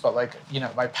Chomps, but like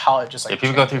my palate just like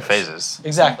people go through phases.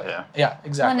 Exactly. Yeah,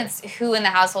 exactly. Well, and it's who in the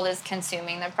household is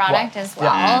consuming the product as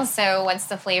well. Yeah. So what's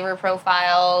the flavor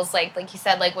profiles? Like you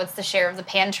said, like what's the share of the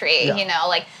pantry? Yeah.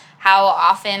 Like how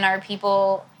often are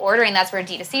people ordering? That's where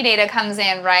D2C data comes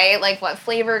in, right? Like what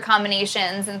flavor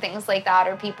combinations and things like that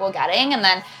are people getting? And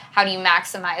then how do you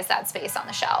maximize that space on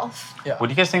the shelf? Yeah. What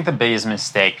do you guys think the biggest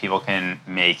mistake people can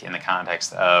make in the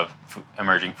context of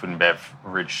emerging food and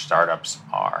beverage startups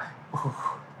are?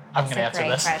 I'm going to answer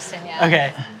this. Question, yeah.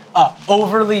 Okay.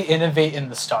 Overly innovate in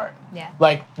the start. Yeah.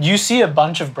 Like you see a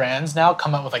bunch of brands now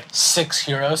come out with like 6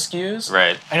 hero SKUs.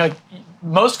 Right. And like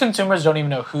most consumers don't even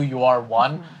know who you are,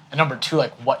 one, and number two,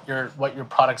 like what your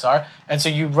products are. And so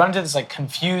you run into this like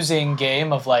confusing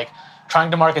game of like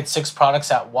trying to market 6 products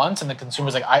at once, and the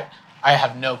consumer's like, I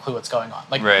have no clue what's going on.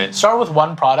 Like start with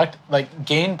one product, like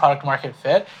gain product market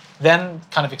fit, then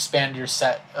kind of expand your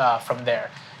set from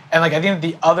there. And like I think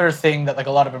the other thing that like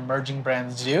a lot of emerging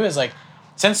brands do is like,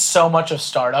 since so much of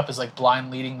startup is like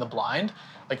blind leading the blind,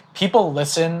 like people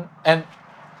listen, and it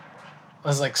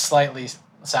was like slightly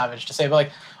savage to say, but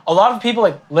like a lot of people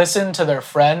like listen to their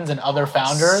friends and other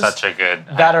founders Such a good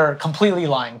that are completely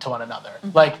lying to one another.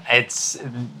 Like it's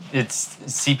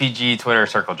CPG Twitter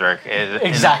circle jerk.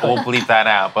 Exactly. And we'll bleep that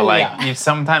out. But like Yeah.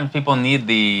 sometimes people need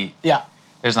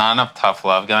there's not enough tough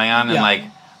love going on. And like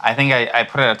I think I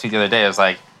put it up to you the other day. It was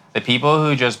like the people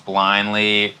who just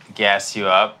blindly gas you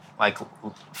up, like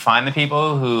find the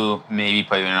people who maybe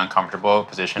put you in an uncomfortable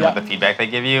position with the feedback they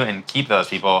give you, and keep those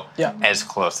people as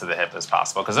close to the hip as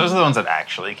possible, because those are the ones that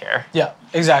actually care. Yeah,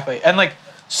 exactly. And like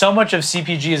so much of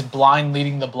CPG is blind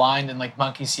leading the blind, and like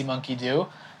monkey see, monkey do.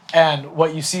 And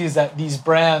what you see is that these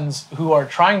brands who are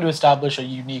trying to establish a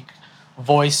unique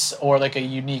voice or like a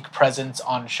unique presence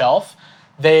on shelf,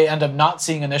 they end up not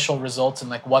seeing initial results in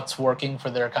like what's working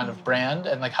for their kind of brand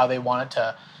and like how they want it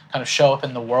to kind of show up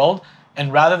in the world.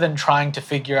 And rather than trying to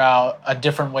figure out a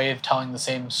different way of telling the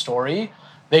same story,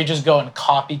 they just go and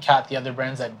copycat the other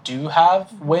brands that do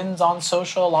have wins on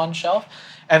social, on shelf.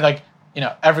 And like,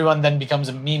 everyone then becomes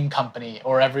a meme company,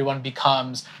 or everyone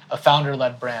becomes a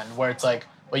founder-led brand, where it's like,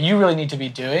 what you really need to be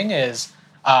doing is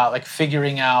like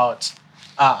figuring out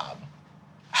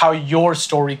how your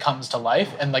story comes to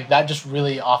life. And like that just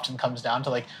really often comes down to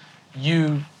like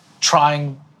you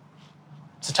trying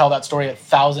to tell that story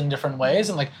 1,000 different ways,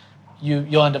 and like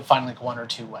you'll end up finding like 1 or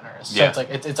 2 winners. So it's like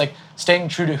it's like staying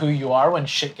true to who you are when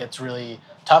shit gets really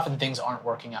tough and things aren't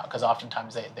working out, because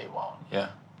oftentimes they won't. Yeah.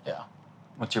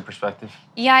 What's your perspective?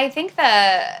 Yeah, I think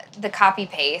the copy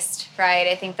paste, right?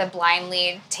 I think the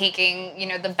blindly taking,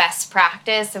 the best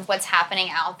practice of what's happening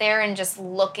out there and just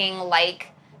looking like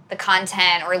the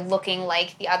content or looking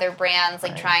like the other brands,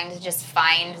 like trying to just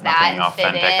find that and fit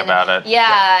in. Nothing authentic about it.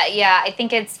 Yeah. I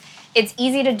think it's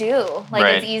easy to do.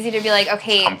 Like it's easy to be like,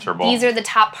 okay, these are the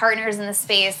top partners in the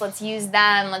space. Let's use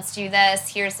them. Let's do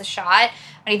this. Here's the shot.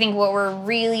 But I think what we're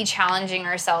really challenging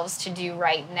ourselves to do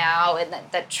right now, and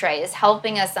that Trey is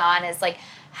helping us on, is like,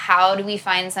 how do we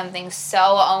find something so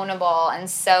ownable and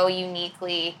so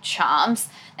uniquely Chomps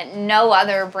that no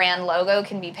other brand logo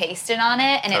can be pasted on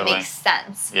it, and it makes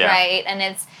sense, right?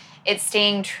 And it's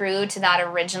staying true to that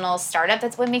original startup.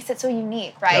 That's what makes it so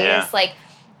unique, right? Yeah. It's like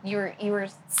you were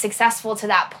successful to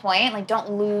that point. Like,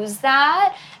 don't lose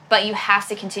that, but you have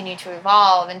to continue to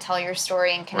evolve and tell your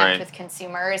story and connect with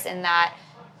consumers in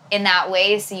that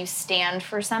way, so you stand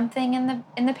for something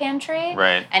in the pantry.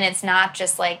 Right. And it's not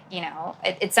just like,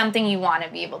 it's something you want to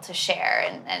be able to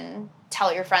share and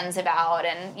tell your friends about,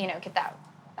 and, get that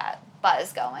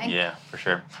buzz going. Yeah, for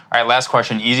sure. All right, last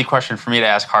question. Easy question for me to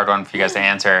ask, hard one for you guys to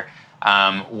answer.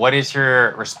 What is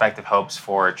your respective hopes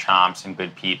for Chomps and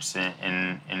Good Peeps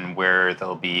in where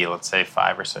they'll be, let's say,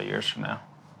 5 or so years from now?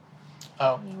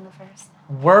 You can go first.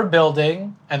 We're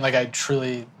building, and like I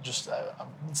truly just I'm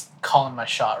calling my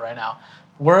shot right now.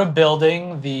 We're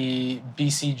building the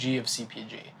BCG of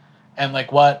CPG, and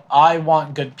like what I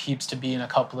want Good Peeps to be in a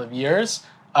couple of years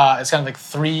is kind of like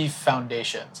 3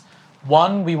 foundations.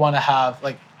 One, we want to have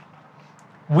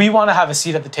a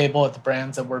seat at the table at the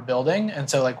brands that we're building, and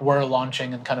so like we're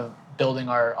launching and kind of building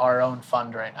our own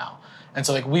fund right now, and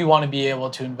so like we want to be able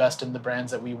to invest in the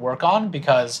brands that we work on,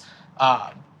 because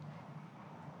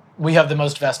we have the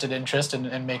most vested interest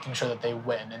in making sure that they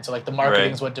win. And so like the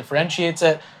marketing is what differentiates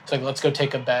it. So like, let's go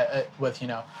take a bet with,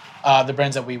 the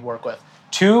brands that we work with.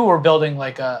 2, we're building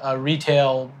like a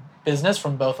retail business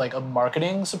from both like a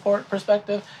marketing support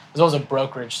perspective as well as a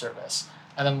brokerage service.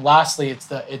 And then lastly, it's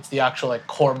the actual like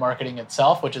core marketing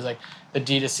itself, which is like the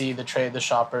D2C, the trade, the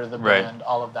shopper, the brand,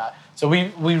 all of that. So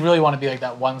we really want to be like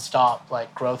that one-stop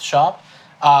like growth shop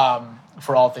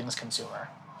for all things consumer.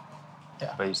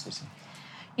 Yeah. What you, Stacey?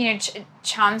 You know,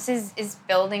 Chomps is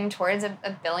building towards a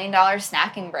 $1 billion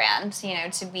snacking brand, you know,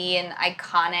 to be an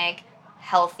iconic,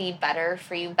 healthy, better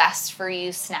for you, best for you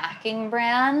snacking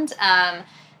brand.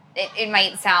 It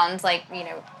might sound like, you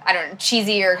know, I don't know,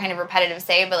 cheesy or kind of repetitive to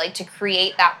say, but like to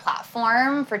create that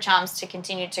platform for Chomps to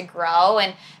continue to grow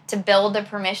and to build the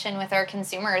permission with our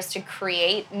consumers to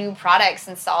create new products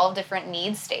and solve different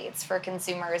need states for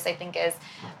consumers, I think is,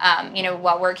 you know,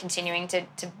 what we're continuing to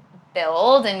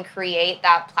build and create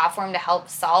that platform to help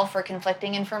solve for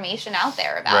conflicting information out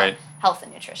there about health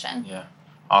and nutrition. Yeah.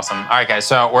 Awesome. All right, guys.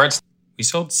 So We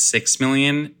sold $6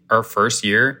 million our first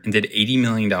year and did $80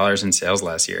 million in sales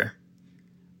last year.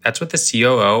 That's what the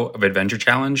COO of Adventure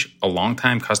Challenge, a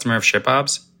longtime customer of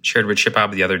ShipBob's, shared with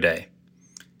ShipBob the other day.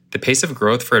 The pace of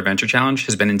growth for Adventure Challenge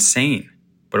has been insane,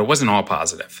 but it wasn't all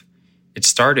positive. It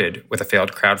started with a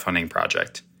failed crowdfunding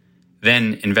project.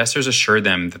 Then investors assured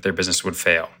them that their business would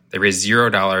fail. They raised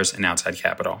 $0 in outside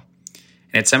capital.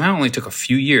 And it somehow only took a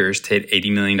few years to hit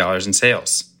 $80 million in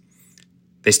sales.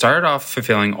 They started off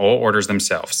fulfilling all orders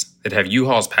themselves. They'd have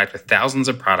U-Hauls packed with thousands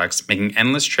of products, making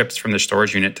endless trips from their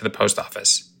storage unit to the post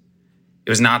office. It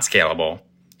was not scalable.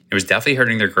 It was definitely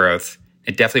hurting their growth.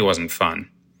 It definitely wasn't fun.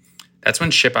 That's when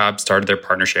ShipBob started their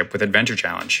partnership with Adventure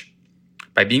Challenge.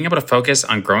 By being able to focus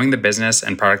on growing the business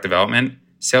and product development,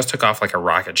 sales took off like a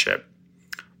rocket ship.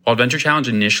 While Adventure Challenge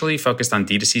initially focused on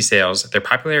D2C sales, their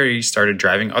popularity started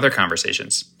driving other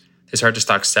conversations. They started to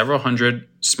stock several hundred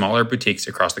smaller boutiques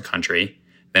across the country,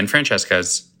 then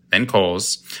Francesca's, then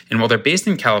Kohl's. And while they're based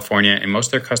in California and most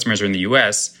of their customers are in the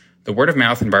US, the word of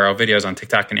mouth and viral videos on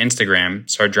TikTok and Instagram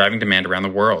started driving demand around the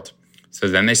world. So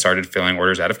then they started filling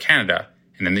orders out of Canada,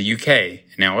 and then the UK,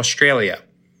 and now Australia.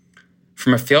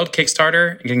 From a failed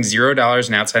Kickstarter and getting $0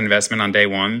 in outside investment on day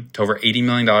one to over $80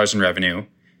 million in revenue,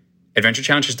 Adventure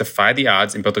Challenge has defied the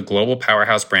odds and built a global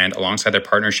powerhouse brand alongside their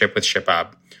partnership with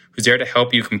ShipBob, who's there to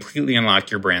help you completely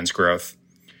unlock your brand's growth.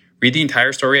 Read the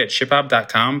entire story at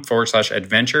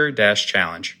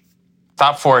shipbob.com/adventure-challenge.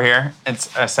 Top four here.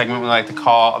 It's a segment we like to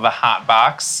call the Hot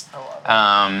Box,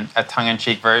 a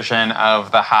tongue-in-cheek version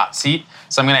of the Hot Seat.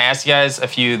 So I'm going to ask you guys a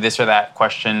few this or that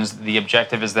questions. The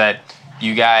objective is that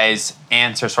you guys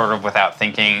answer sort of without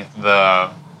thinking the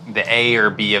A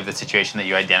or B of the situation that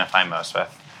you identify most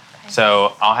with.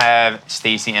 So I'll have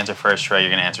Stacey answer first. Trey, you're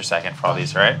going to answer second for all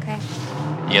these, all right? Okay.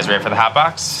 You guys ready for the Hot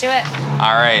Box? Do it.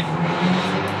 All right.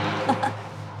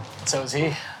 So is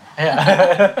he.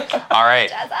 Yeah. All right.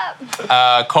 Jazz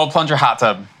up. Cold plunge or hot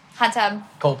tub? Hot tub.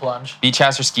 Cold plunge. Beach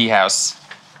house or ski house?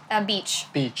 Beach.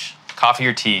 Beach. Coffee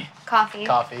or tea? Coffee.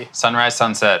 Coffee. Sunrise,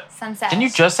 sunset? Sunset. Didn't you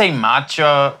just say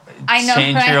matcha I know,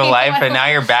 changed your right? life, and now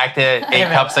you're back to 8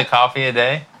 cups of coffee a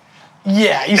day?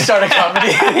 Yeah, you start a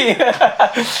company.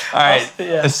 All right.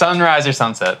 Yeah. The sunrise or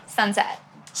sunset? Sunset.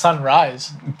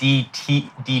 Sunrise. DTC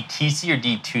or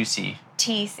D2C?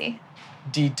 TC.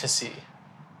 D to C.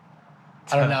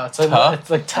 I don't know. It's like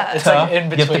it's Tuh. like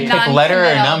in You have to between. pick letter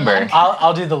or Non-committal. number.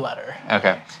 I'll do the letter.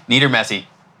 Okay. Neat or messy?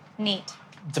 Neat.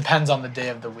 Depends on the day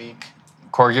of the week.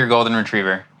 Corgi or golden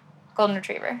retriever? Golden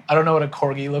retriever. I don't know what a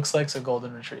corgi looks like, so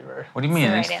golden retriever. What do you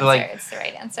mean? It's the right answer. It's the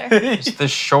right answer. It's the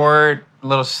short,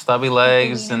 little stubby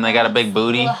legs, and they got a big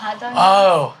booty. Little hot dog.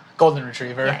 Oh, golden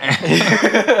retriever.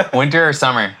 Yeah. Winter or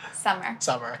summer? Summer.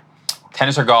 Summer.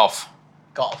 Tennis or golf?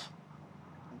 Golf.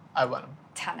 I win.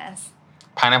 Tennis.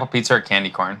 Pineapple pizza or candy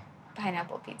corn?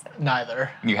 Pineapple pizza.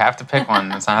 Neither. You have to pick one.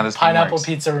 That's not how this game Pineapple works.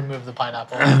 pizza, remove the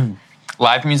pineapple.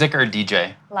 Live music or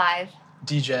DJ? Live.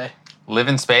 DJ. Live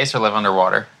in space or live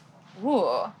underwater?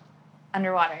 Ooh.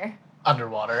 Underwater.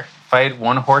 Underwater. Fight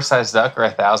one horse-sized duck or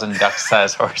 1,000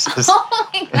 duck-sized horses? Oh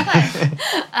my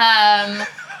god.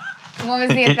 What was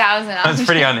the 1,000? I was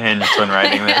pretty unhinged when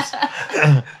writing this.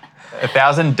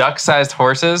 1,000 duck-sized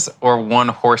horses or one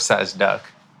horse-sized duck?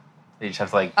 You just have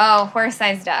to like Oh,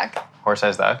 horse-sized duck.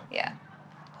 horse-sized duck. Yeah.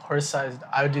 Horse-sized.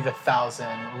 I would do the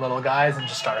 1,000 little guys and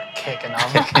just start kicking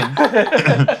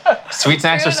them. Sweet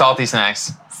snacks or salty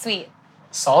snacks? Sweet.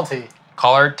 Salty.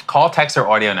 Call, text, or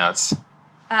audio notes?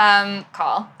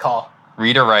 Call. Call.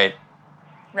 Read or write?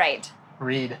 Right.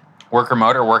 Read. Work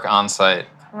remote or work on-site?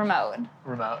 Remote.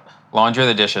 Remote. Laundry or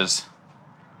the dishes?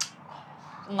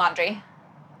 Laundry.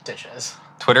 Dishes.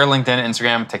 Twitter, LinkedIn,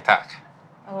 Instagram, TikTok?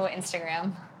 Oh,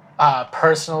 Instagram.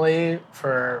 Personally,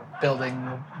 for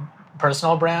building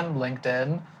personal brand,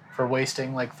 LinkedIn. For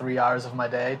wasting like 3 hours of my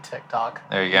day, TikTok.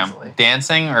 There you go. Easily.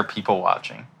 Dancing or people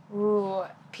watching? Ooh,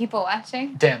 people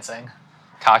watching. Dancing.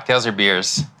 Cocktails or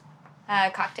beers?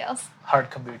 Cocktails. Hard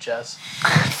kombuchas.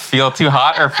 Feel too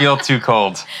hot or feel too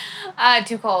cold?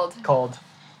 Too cold. Cold.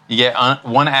 You get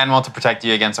one animal to protect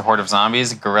you against a horde of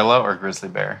zombies, gorilla or grizzly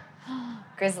bear?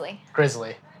 Grizzly.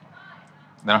 Grizzly.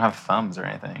 They don't have thumbs or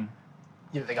anything.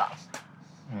 Yeah, they got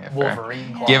Yeah, fair.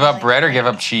 Wolverine. claws. Give up bread or give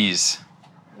up cheese?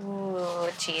 Ooh,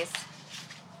 cheese.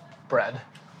 Bread.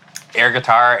 Air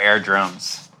guitar or air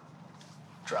drums?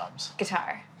 Drums.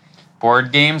 Guitar.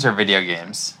 Board games or video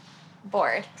games?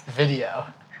 Board. Video.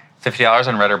 $50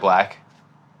 on red or black?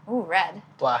 Ooh, red.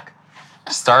 Black.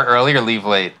 Start early or leave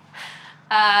late?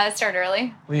 Start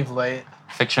early. Leave late.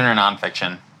 Fiction or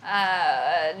nonfiction?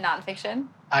 Nonfiction.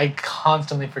 I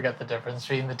constantly forget the difference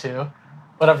between the two.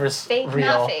 Whatever's Fake, real.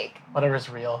 not fake. Whatever's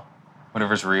real.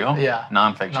 Whatever's real? Yeah.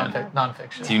 Nonfiction.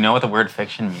 Nonfiction. Do you know what the word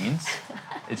fiction means?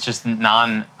 It's just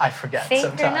non I forget Fake or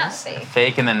not sometimes. fake?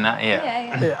 fake and then not. Yeah.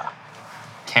 Yeah. Yeah.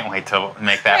 Can't wait to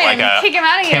make that Right, like a. kick him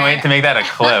out of Can't here. wait to make that a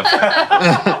clip.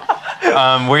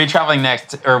 Where are you traveling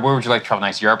next, or where would you like to travel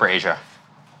next? Europe or Asia?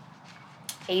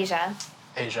 Asia.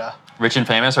 Asia. Rich and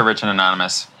famous or rich and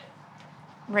anonymous?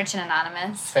 Rich and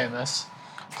anonymous. Famous.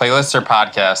 Playlists or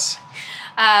podcasts?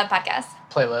 Podcast.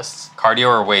 Playlists. Cardio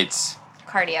or weights?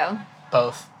 Cardio.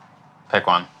 Both. Pick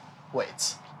one.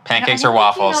 Weights. Pancakes I or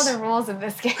don't think waffles? You know the rules of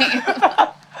this game.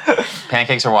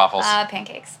 Pancakes or waffles?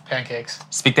 Pancakes. Pancakes.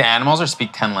 Speak to animals or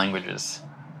speak 10 languages?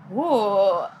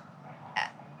 Ooh.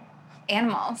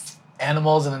 Animals.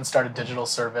 Animals, and then start a digital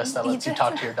service that lets you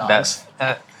talk to your dogs.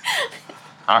 That's.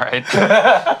 All right.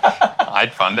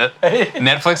 I'd fund it.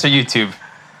 Netflix or YouTube?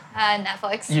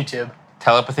 Netflix. YouTube.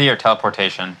 Telepathy or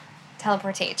teleportation?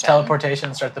 Teleportation.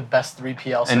 Teleportation. Start the best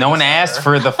 3PL. And no one service asked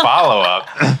ever. for the follow up.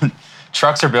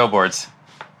 Trucks or billboards?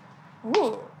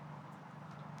 Ooh.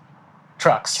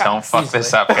 Trucks. Don't fuck Easily.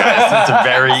 this up, guys. It's a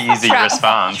very easy Trucks.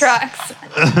 response. Trucks.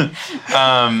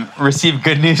 Receive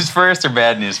good news first or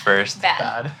bad news first? Bad.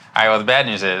 Bad. All right, well, the bad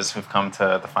news is we've come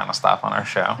to the final stop on our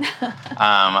show.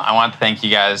 I want to thank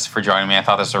you guys for joining me. I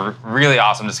thought this was a really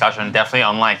awesome discussion, definitely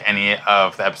unlike any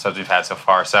of the episodes we've had so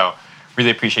far. So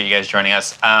really appreciate you guys joining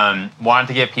us. Wanted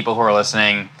to give people who are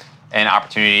listening an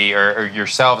opportunity, or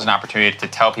yourselves an opportunity to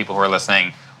tell people who are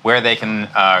listening where they can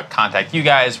contact you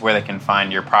guys, where they can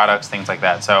find your products, things like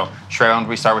that. So, Shreyland,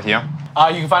 we start with you.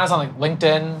 You can find us on like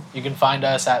LinkedIn. You can find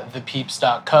us at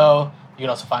thepeeps.co. You can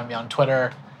also find me on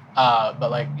Twitter. But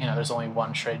like, there's only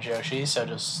one Shrey Joshi, so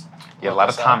just Yeah, a look lot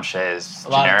of us up. Tom Shays. A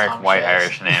lot of Generic Tom white Shays.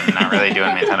 Irish name. Not really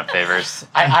doing me a ton of favors.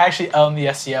 I actually own the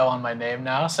SEO on my name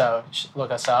now, so look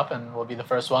us up and we'll be the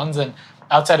first ones. And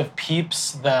outside of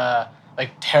Peeps, the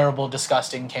like terrible,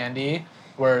 disgusting candy,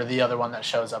 we're the other one that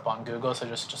shows up on Google. So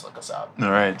just look us up.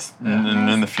 All right. And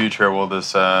in the future, we'll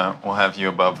just we'll have you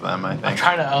above them, I I'm think.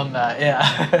 trying to own that.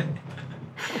 Yeah.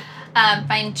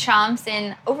 Find Chomps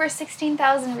in over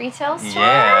 16,000 retail stores.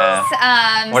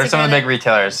 Yeah. What are some of the big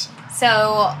retailers? So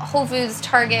Whole Foods,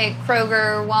 Target,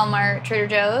 Kroger, Walmart, Trader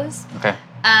Joe's. Okay.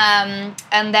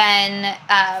 And then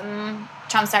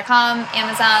Chomps.com,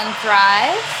 Amazon,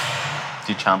 Thrive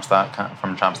Do Chomps.com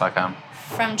from Chomps.com.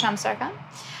 from Chomps.com.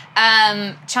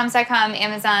 Chomps.com,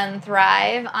 Amazon,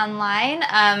 Thrive online.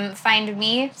 Find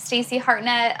me, Stacey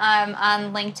Hartnett,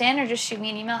 on LinkedIn, or just shoot me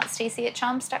an email at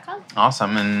stacy@chomps.com.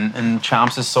 Awesome. And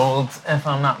Chomps is sold, if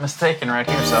I'm not mistaken, right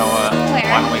here. So Where?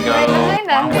 why don't we go? Right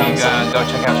behind Why don't we us. go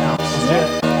check out Chomps? Let's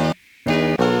do it.